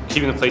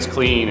the place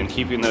clean and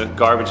keeping the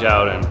garbage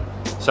out and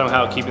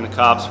somehow keeping the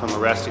cops from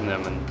arresting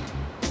them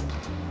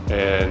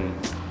and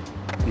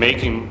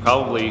making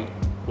probably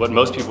what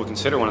most people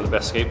consider one of the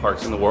best skate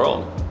parks in the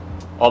world,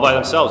 all by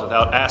themselves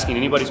without asking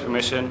anybody's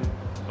permission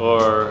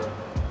or,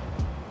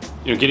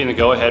 you know, getting the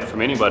go-ahead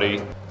from anybody.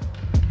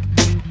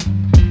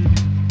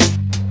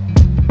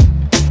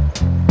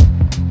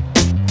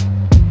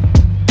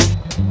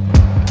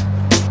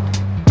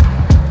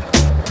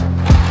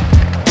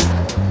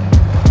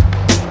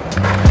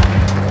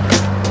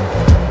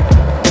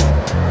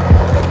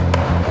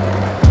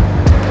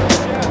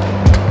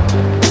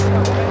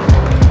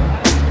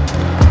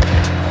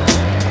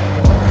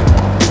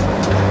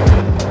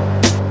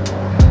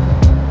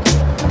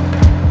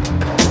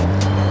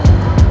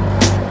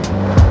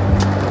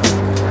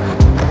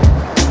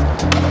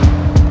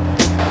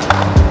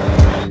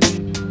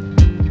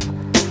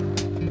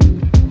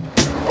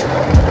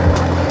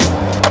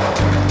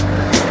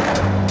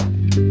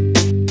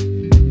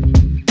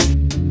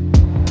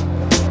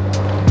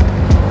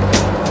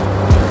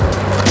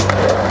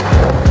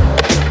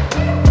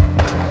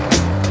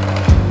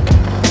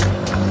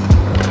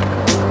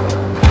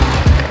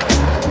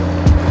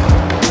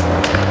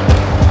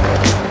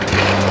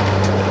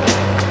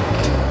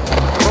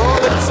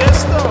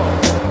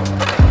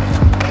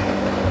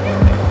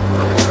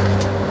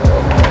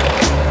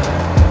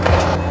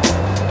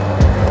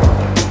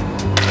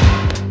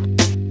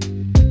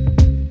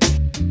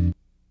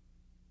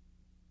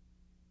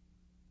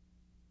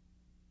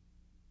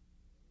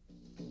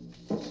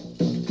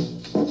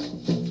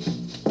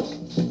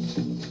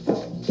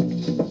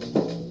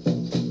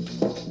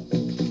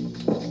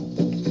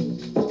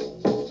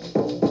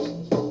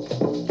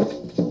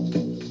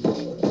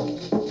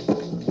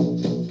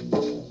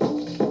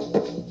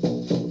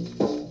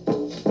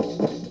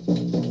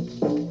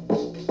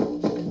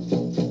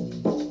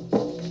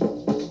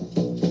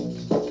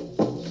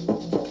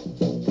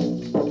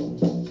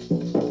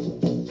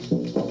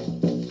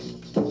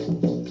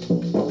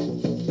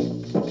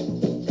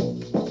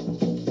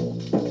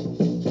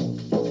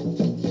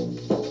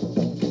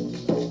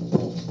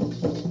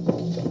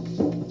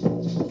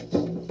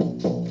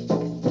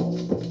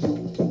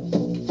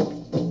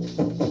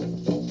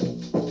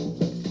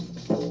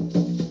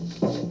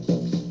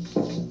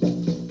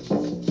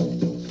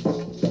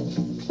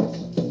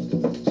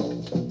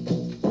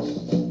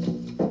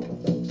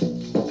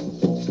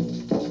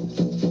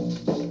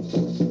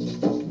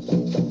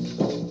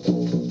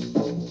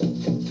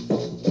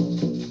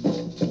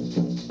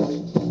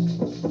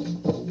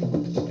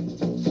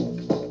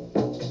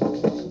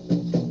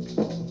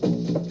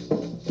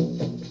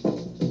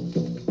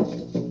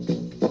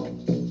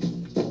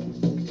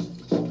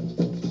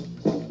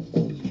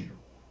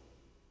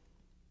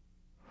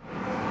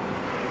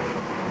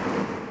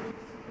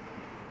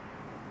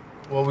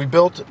 Well, we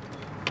built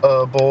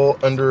a bowl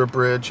under a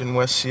bridge in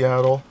West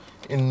Seattle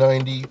in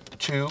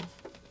 '92,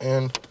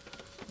 and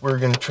we're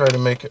going to try to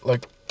make it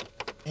like,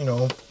 you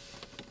know,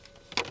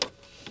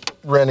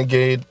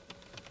 renegade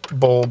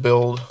bowl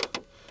build.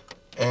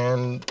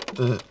 And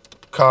the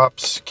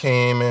cops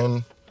came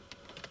in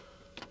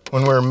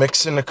when we were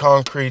mixing the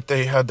concrete.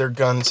 They had their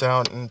guns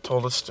out and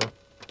told us to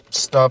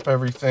stop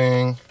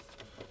everything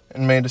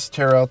and made us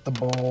tear out the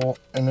bowl.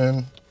 And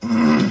then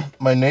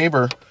my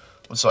neighbor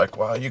was like,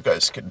 wow, you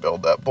guys could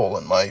build that bowl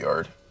in my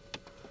yard.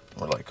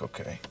 We're like,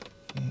 okay.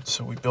 And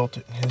so we built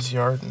it in his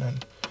yard, and then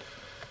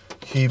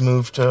he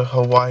moved to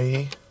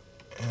Hawaii,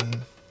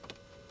 and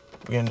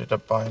we ended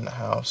up buying the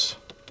house.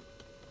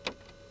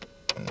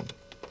 And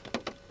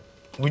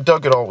we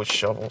dug it all with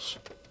shovels.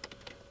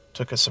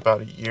 Took us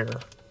about a year.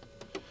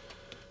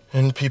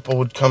 And people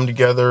would come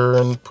together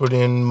and put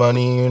in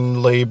money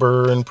and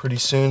labor, and pretty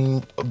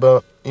soon,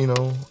 about, you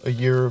know, a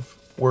year of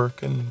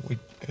work, and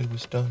it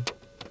was done.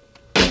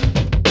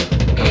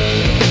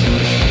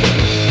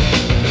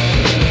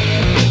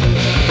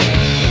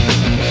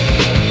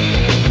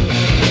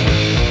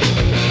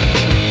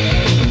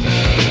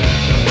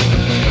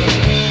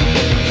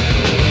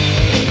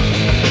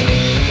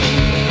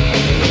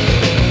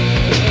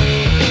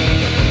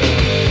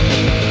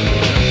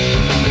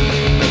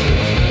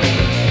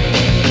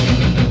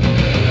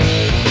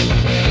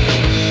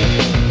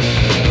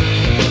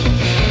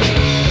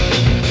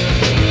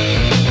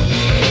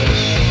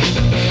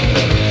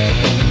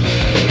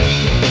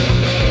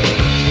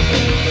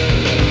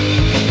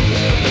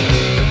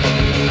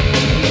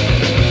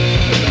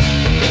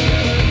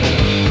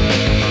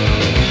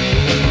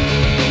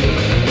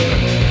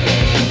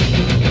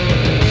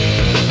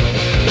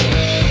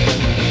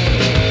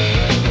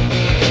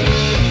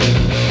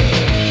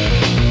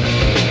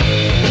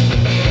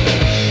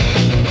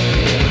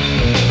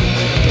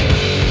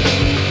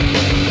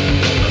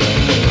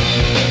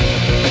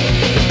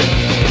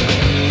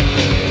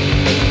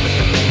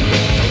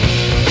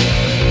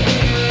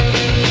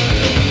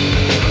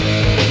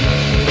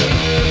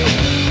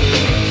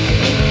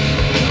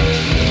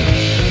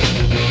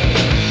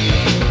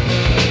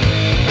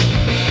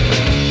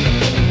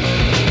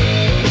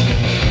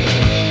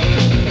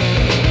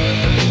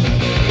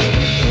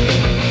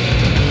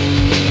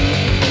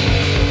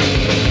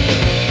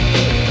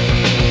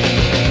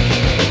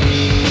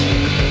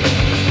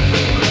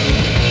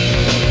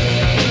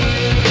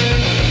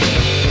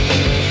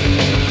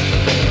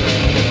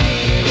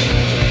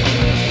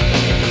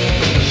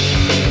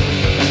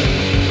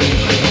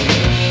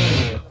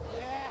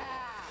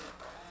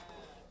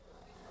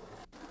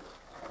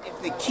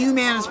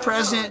 in as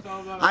president,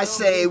 I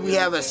say we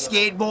have a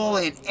skate bowl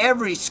in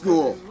every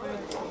school.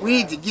 We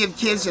need to give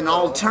kids an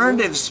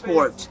alternative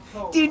sport.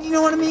 Dude, you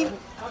know what I mean?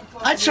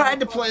 I tried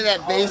to play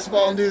that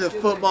baseball and do the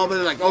football, but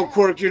they're like, oh,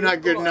 Quirk, you're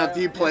not good enough.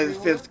 You play the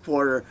 5th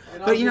quarter.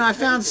 But, you know, I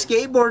found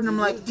skateboarding, and I'm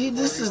like, dude,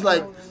 this is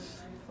like,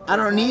 I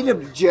don't need a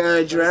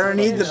judge, or I don't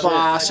need the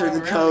boss or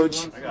the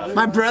coach.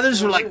 My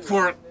brothers were like,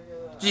 Quirk,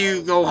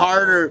 you go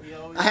harder.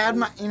 I had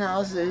my, you know,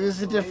 it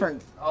was a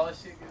different,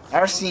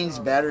 our scene's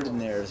better than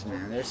theirs,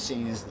 man. Their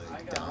scene is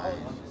like dying.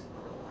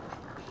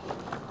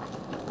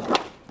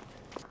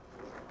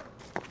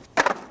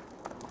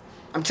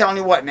 I'm telling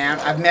you what, man,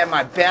 I've met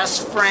my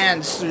best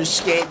friends through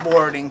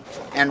skateboarding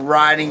and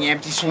riding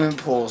empty swimming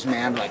pools,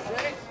 man.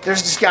 Like,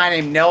 there's this guy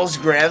named Nels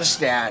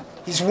Grevstad.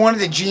 He's one of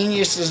the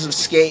geniuses of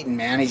skating,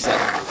 man. He's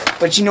like,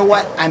 but you know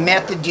what? I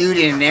met the dude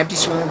in an empty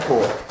swimming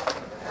pool.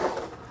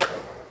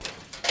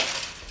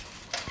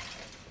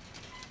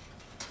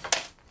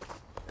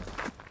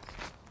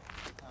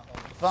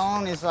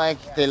 Phone is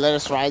like, they let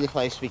us ride the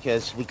place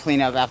because we clean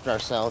up after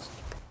ourselves.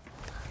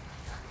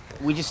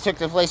 We just took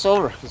the place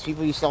over because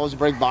people used to always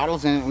break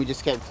bottles in it, and we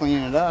just kept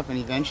cleaning it up, and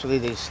eventually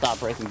they just stopped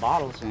breaking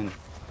bottles, and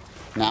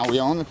now we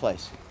own the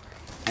place.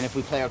 And if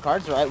we play our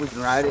cards right, we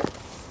can ride it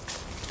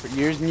for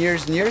years and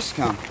years and years to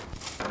come.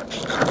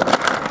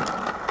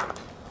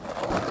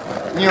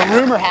 You know,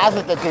 rumor has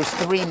it that there's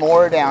 3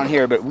 more down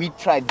here, but we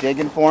tried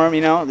digging for them,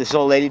 you know. This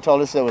old lady told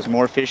us there was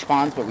more fish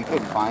ponds, but we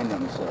couldn't find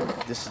them, so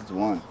this is the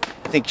one.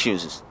 I think she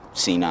was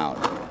senile.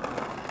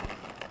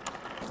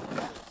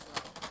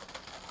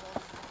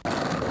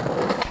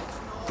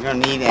 You don't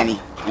need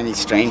any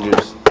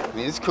strangers. I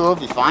mean, it's cool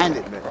if you find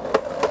it, but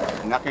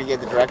you're not going to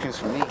get the directions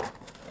from me.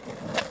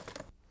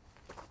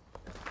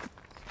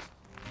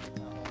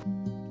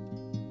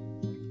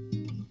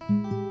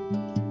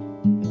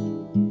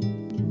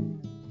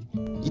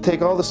 You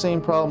take all the same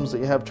problems that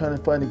you have trying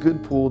to find a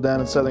good pool down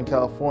in Southern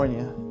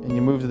California, and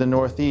you move to the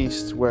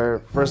Northeast, where,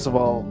 first of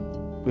all,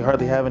 we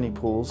hardly have any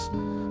pools.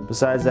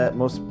 Besides that,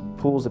 most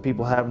pools that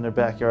people have in their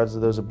backyards are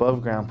those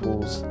above-ground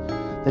pools.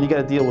 Then you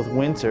got to deal with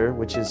winter,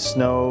 which is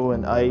snow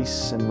and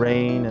ice and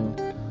rain, and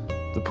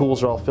the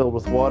pools are all filled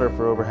with water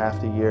for over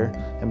half the year.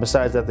 And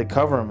besides that, they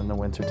cover them in the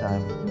winter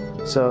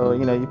time. So,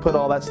 you know, you put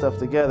all that stuff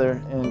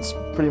together, and it's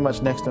pretty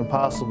much next to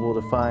impossible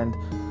to find,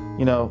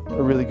 you know,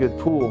 a really good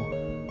pool.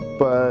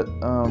 But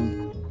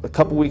a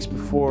couple weeks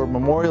before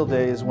Memorial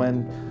Day is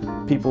when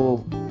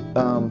people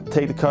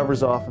take the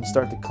covers off and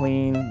start to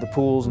clean the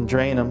pools and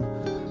drain them,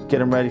 get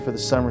them ready for the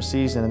summer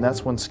season, and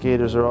that's when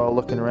skaters are all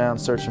looking around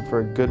searching for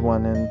a good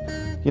one.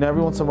 And you know,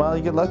 every once in a while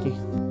you get lucky.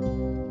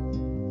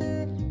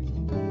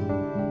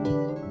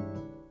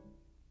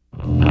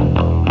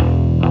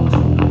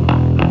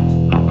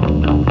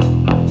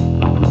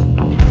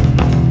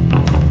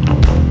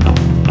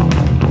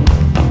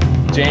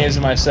 James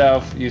and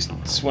myself used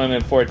to swim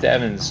in Fort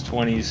Devens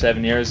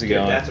 27 years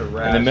ago. Dude, that's a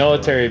rash, and the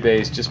military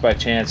base just by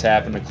chance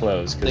happened to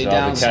close because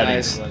all the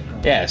cuttings.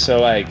 Yeah,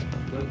 so like,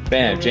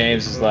 bam,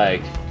 James is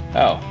like,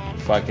 oh,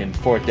 fucking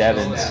Fort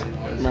Devens.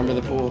 Remember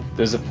the pool?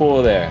 There's a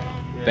pool there.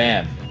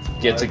 Bam,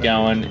 gets it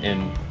going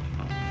and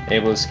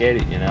able to skate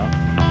it, you know?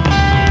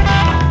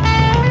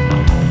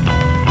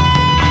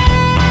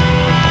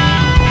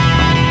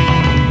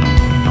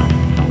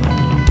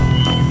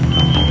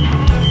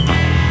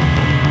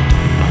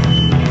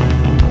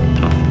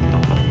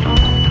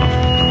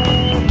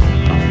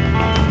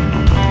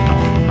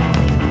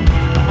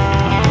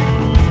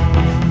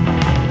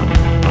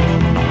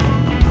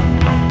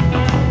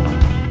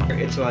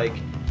 It's like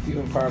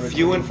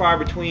few and far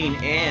between,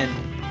 and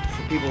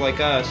for people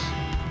like us,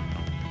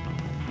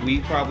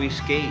 we probably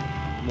skate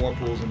more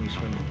pools than we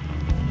swim in.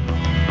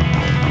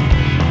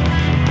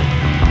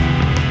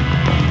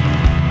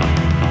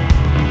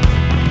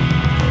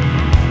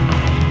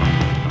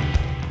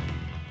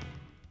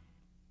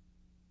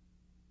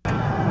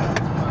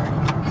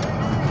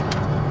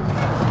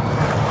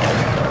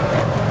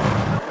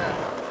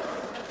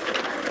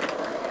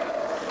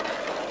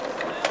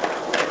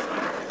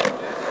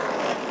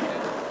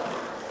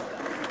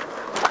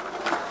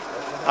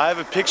 I have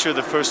a picture of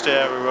the first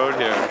day I ever rode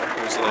here.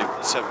 It was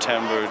like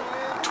September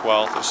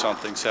 12th or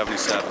something,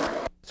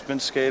 77. It's been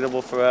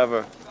skatable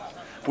forever.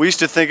 We used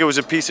to think it was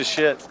a piece of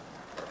shit.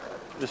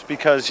 Just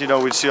because, you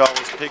know, we'd see all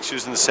those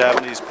pictures in the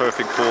 70s,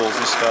 perfect pools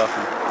and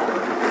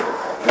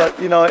stuff.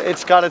 But, you know,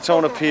 it's got its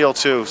own appeal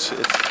too. So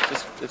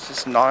it's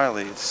just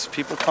gnarly.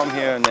 People come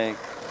here and they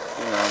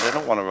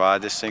don't want to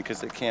ride this thing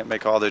because they can't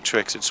make all their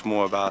tricks. It's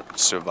more about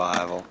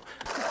survival.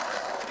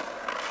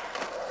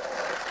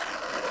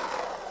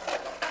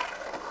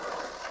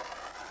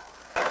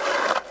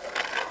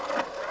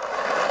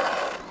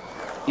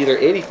 Either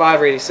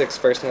 85 or 86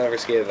 first time I ever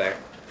skated there.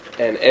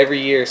 And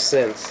every year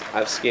since,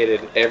 I've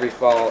skated every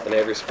fall and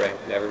every spring.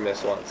 Never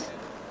missed once.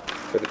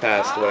 For the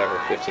past, whatever,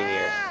 15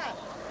 years.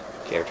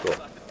 Camera pool.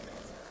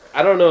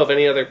 I don't know of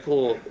any other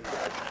pool,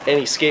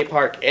 any skate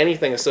park,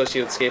 anything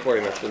associated with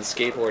skateboarding that's been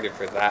skateboarded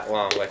for that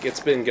long. Like, it's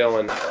been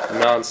going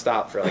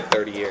non-stop for like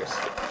 30 years.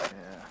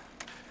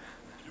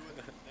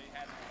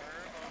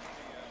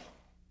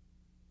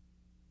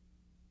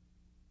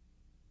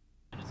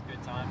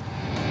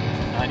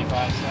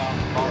 95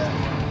 south, Baltimore.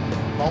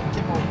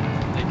 Baltimore.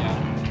 They got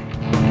it.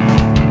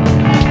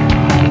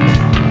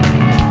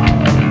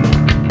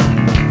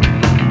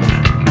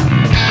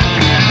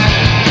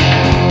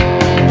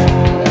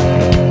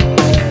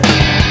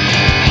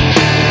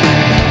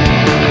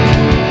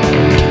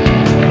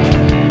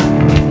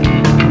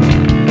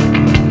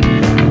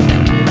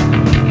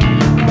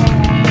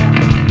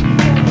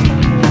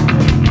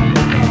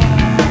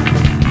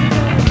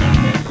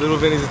 Little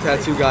Vinny's a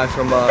tattoo guy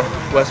from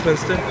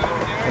Westminster,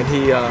 and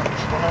he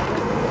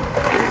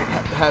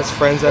has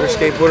friends that are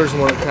skateboarders, and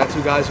one of the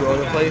tattoo guys who own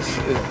the place,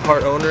 is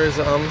part owner is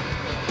a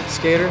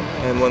skater,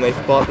 and when they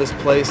bought this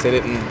place, they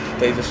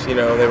just, you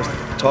know, they were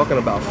talking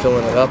about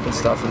filling it up and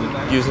stuff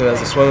and using it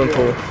as a swimming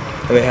pool,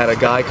 and they had a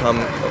guy come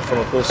from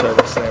a pool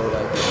service, and they were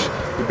like,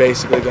 you're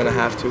basically going to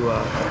have to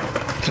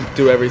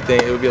do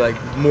everything. It would be like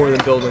more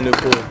than build a new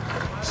pool.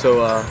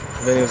 So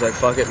Vinny was like,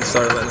 fuck it, and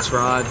started letting us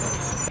ride.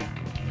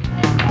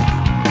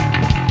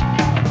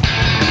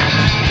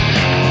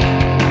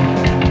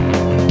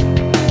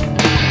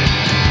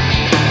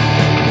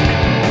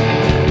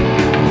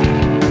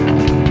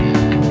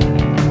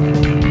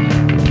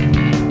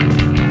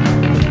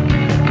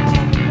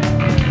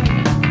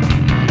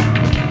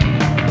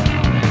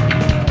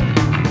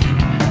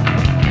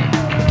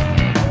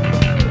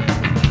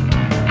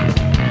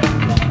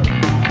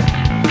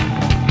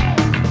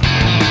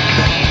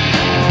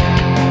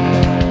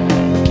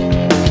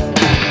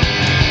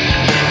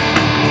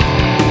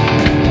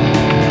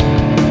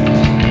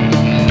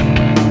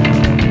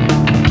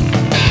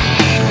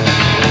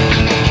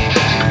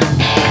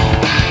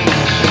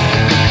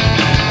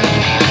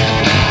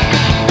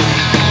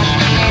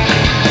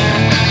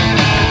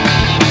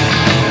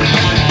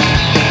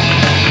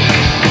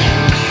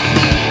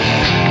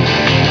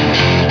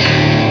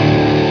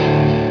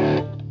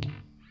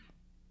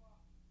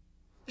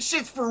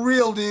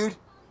 Dude,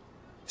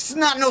 this is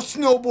not no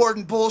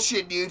snowboarding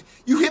bullshit, dude.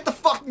 You hit the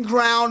fucking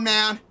ground,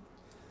 man,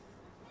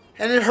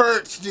 and it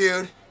hurts,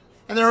 dude.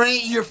 And there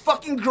ain't your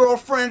fucking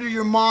girlfriend or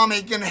your mom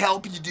ain't gonna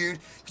help you, dude,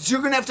 because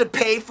you're gonna have to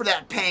pay for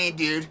that pain,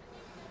 dude.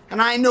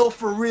 And I know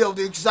for real,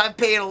 dude, because I've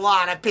paid a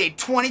lot. I paid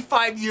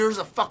 25 years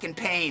of fucking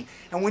pain.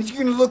 And when you're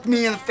gonna look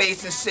me in the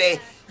face and say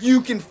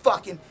you can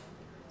fucking,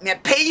 now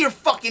pay your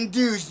fucking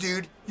dues,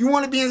 dude. You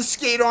want to be in the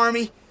skate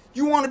army?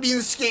 You want to be in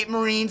the skate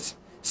marines?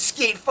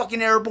 Skate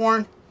fucking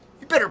airborne?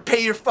 You better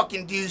pay your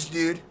fucking dues,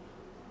 dude.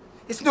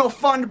 It's no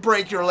fun to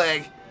break your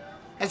leg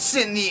and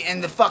sit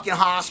in the fucking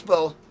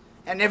hospital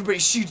and everybody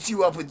shoots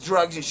you up with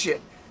drugs and shit.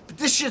 But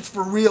this shit's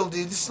for real,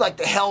 dude. This is like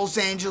the Hells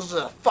Angels or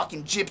the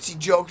fucking Gypsy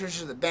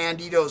Jokers or the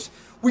Banditos.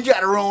 We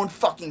got our own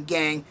fucking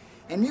gang,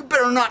 and you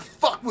better not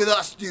fuck with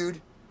us,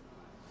 dude.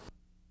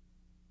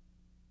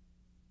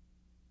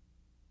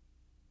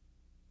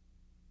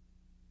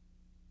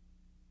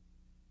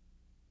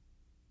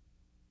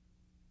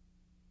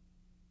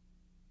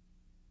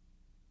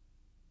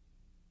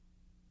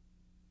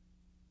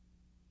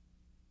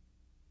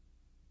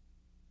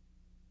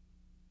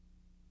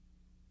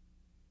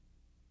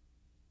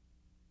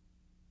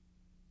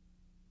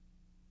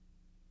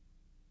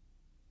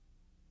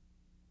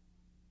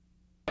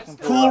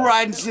 Cool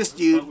riding's this,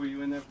 dude.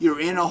 You're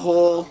in a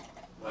hole.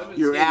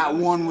 You're at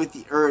one with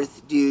the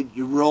earth, dude.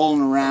 You're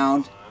rolling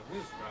around.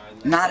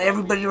 Not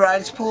everybody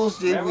rides pools,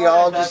 dude. We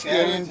all just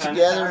get in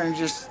together and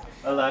just,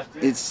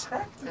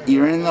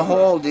 you're in the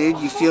hole, dude.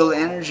 You feel the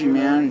energy,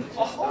 man.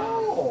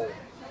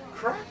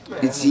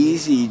 It's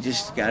easy. You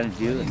just gotta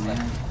do it,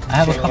 man. I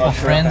have a couple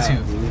friends who,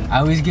 I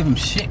always give them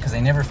shit because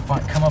they never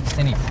come up with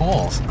any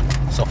pools.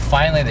 So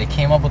finally they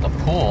came up with a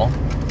pool.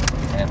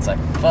 And it's like,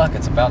 fuck,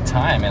 it's about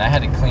time. And I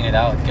had to clean it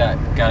out.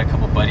 Got a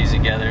couple buddies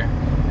together.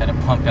 Had to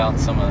pump out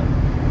some of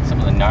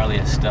the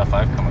gnarliest stuff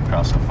I've come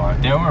across so far.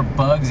 There were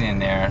bugs in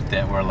there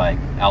that were like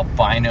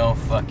albino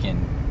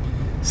fucking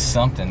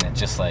something that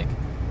just like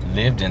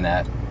lived in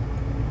that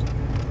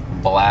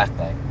black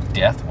like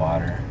death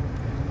water.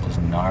 It was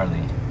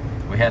gnarly.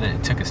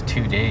 It took us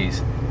 2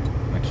 days.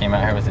 We came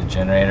out here with a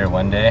generator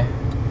one day.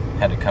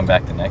 Had to come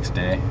back the next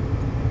day.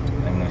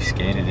 And we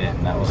skated it,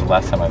 and that was the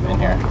last time I've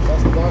been here.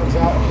 Bust the bottoms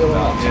out and fill it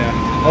out.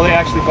 Yeah. Oh, they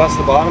actually bust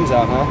the bottoms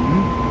out, huh?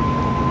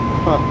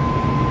 Mm-hmm. Huh.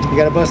 You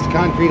got to bust the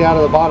concrete out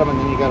of the bottom, and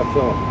then you got to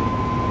fill it.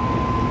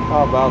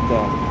 How about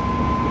that?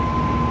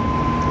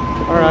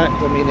 All right.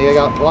 I mean, they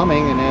got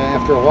plumbing, and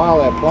after a while,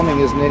 that plumbing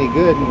isn't any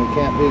good, and we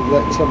can't be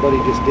letting somebody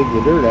just dig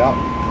the dirt out.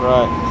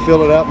 Right.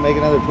 Fill it up, and make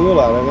another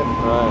pool out of it.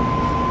 Right.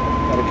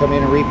 Got to come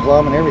in and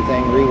replumb and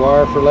everything,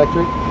 rewire for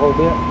electric, a whole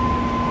bit.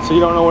 So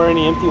you don't know where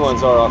any empty ones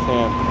are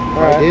offhand?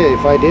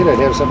 If I did, I'd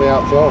have somebody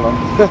out filling them.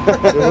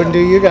 It wouldn't do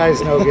you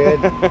guys no good.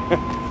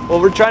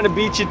 Well, we're trying to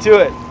beat you to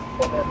it.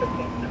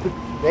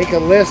 Make a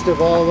list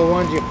of all the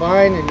ones you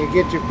find, and you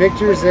get your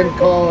pictures, then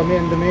call them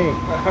in to me.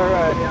 All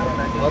right.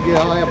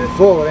 I'll have them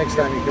full the next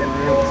time you come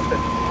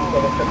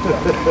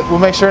around. We'll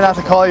make sure not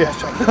to call you.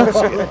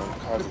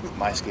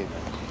 My skate.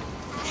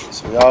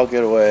 So we all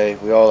get away.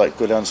 We all like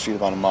go down the street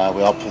about a mile.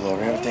 We all pull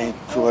over. Everything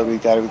cool. We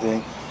got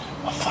everything.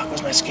 Oh fuck,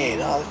 where's my skate?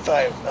 Oh, the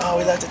fire. Oh,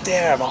 we left it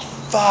there. Oh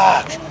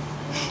fuck.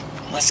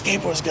 My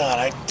skateboard's gone.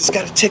 I just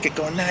got a ticket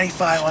going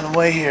 95 on the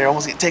way here. I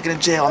almost get taken to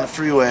jail on the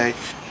freeway.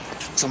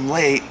 So I'm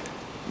late.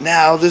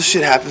 Now this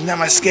shit happens. Now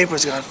my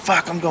skateboard's gone.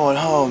 Fuck, I'm going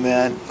home,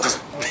 man.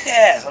 Just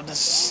pissed. I'm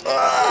just,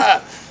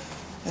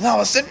 And all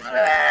of a sudden,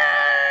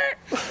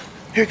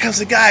 here comes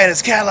the guy in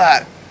his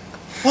Cadillac.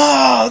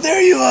 Oh,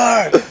 there you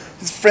are.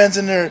 His friend's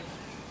in there,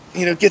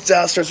 you know, gets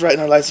out, starts writing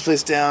our license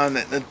plates down.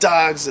 The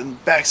dog's in the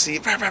back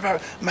seat.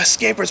 My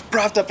skateboard's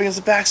propped up against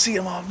the back seat.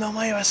 I'm all, no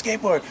money, my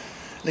skateboard.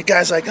 And the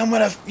guy's like,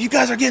 you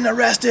guys are getting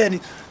arrested.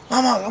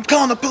 I'm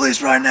calling the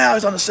police right now.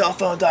 He's on the cell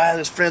phone dialing.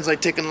 His friend's like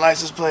taking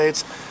license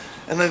plates.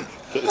 And then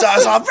the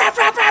dog's all,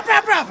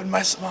 and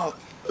my small,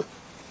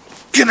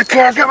 get in the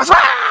car, grab my,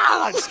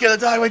 I scare the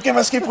dog away, get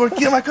my skateboard,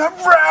 get in my car,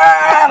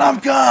 and I'm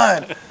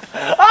gone.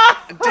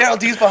 And Daryl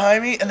D's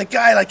behind me, and the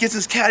guy like gets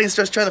his caddy and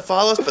starts trying to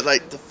follow us, but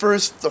like the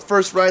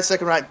first ride,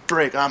 second ride,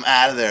 break, I'm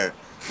out of there,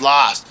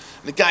 lost.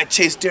 And the guy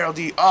chased Daryl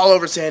D all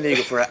over San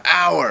Diego for an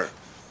hour.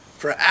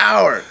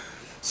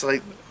 So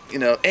like, you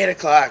know, 8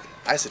 o'clock,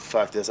 I said,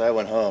 fuck this, I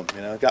went home, you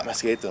know, got my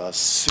skate though, I was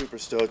super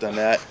stoked on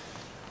that.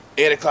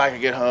 8 o'clock, I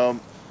get home,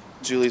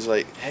 Julie's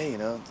like, hey, you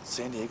know,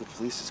 San Diego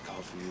police has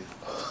called for you.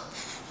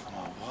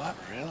 I'm like, what,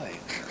 really?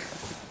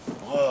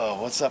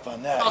 Whoa, what's up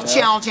on that? I'll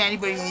challenge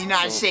anybody in the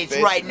United States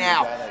right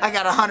now. I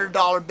got a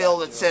 $100 bill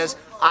that says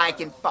I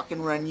can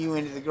fucking run you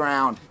into the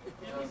ground.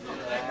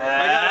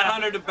 I got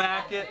 100 to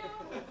back it.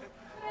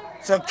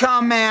 So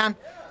come, man.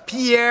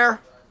 Pierre,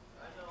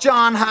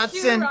 John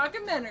Hudson,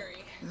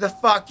 the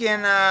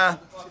fucking,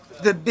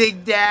 the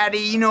Big Daddy,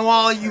 you know,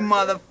 all you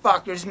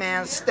motherfuckers,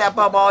 man. Step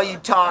up, all you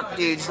talk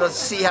dudes. Let's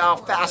see how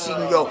fast you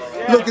can go.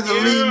 Look at the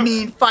lean,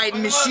 mean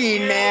fighting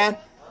machine, man.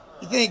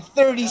 You think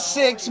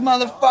 36,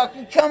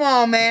 motherfucker? Come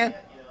on, man.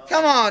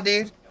 Come on,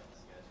 dude.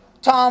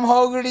 Tom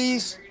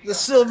Hogarty's, the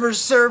Silver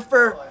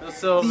Surfer,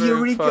 the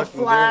Eureka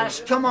Flash.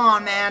 Dude. Come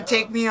on, man.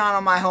 Take me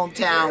on my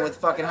hometown with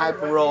fucking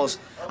hyper rolls.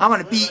 I'm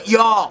gonna beat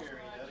y'all.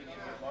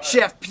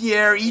 Chef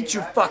Pierre, eat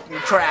your fucking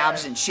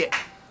crabs and shit.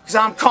 Cause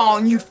I'm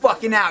calling you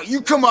fucking out.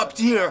 You come up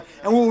to here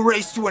and we'll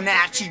race to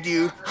Wenatchee,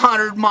 dude.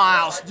 100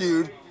 miles,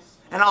 dude.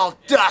 And I'll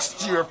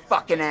dust your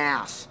fucking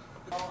ass.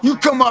 You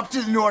come up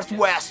to the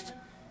Northwest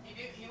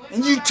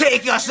and you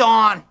take us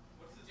on.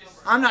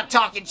 I'm not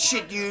talking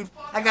shit, dude.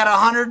 I got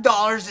 $100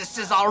 that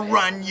says I'll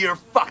run your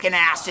fucking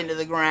ass into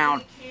the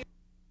ground.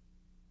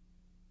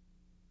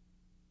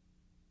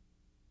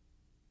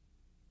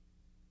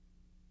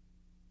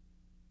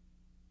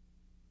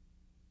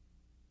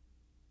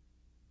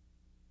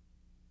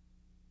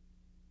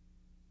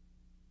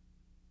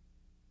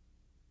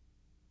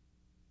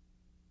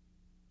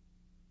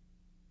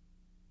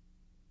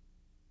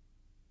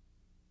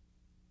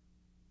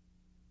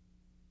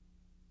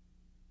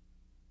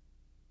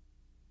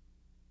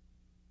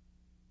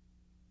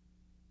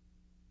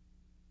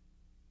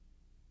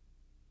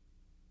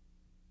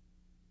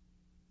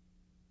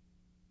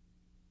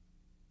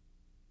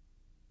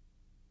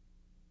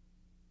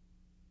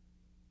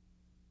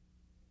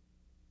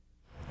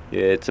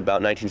 It's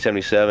about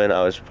 1977.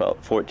 I was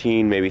about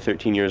 14, maybe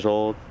 13 years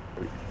old.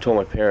 I told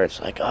my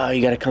parents, like, oh,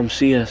 you gotta come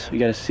see us. You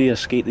gotta see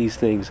us skate these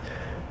things.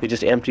 They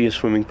just empty a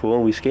swimming pool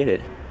and we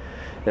skated.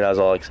 And I was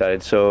all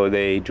excited. So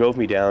they drove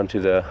me down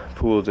to the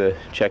pool to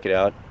check it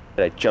out.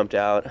 And I jumped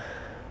out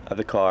of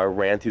the car,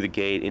 ran through the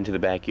gate into the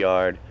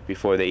backyard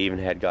before they even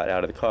had got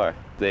out of the car.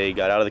 They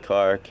got out of the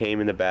car, came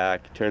in the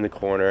back, turned the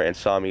corner, and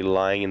saw me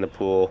lying in the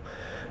pool,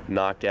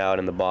 knocked out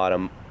in the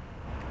bottom.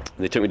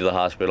 They took me to the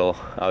hospital.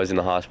 I was in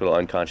the hospital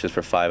unconscious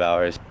for 5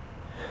 hours.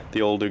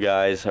 The older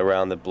guys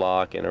around the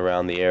block and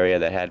around the area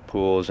that had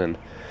pools and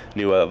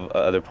knew of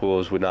other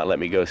pools would not let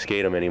me go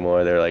skate them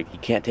anymore. They're like, you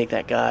can't take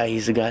that guy.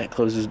 He's the guy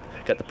that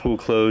got the pool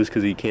closed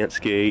because he can't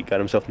skate, got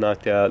himself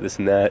knocked out, this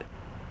and that.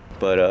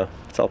 But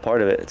it's all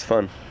part of it. It's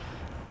fun.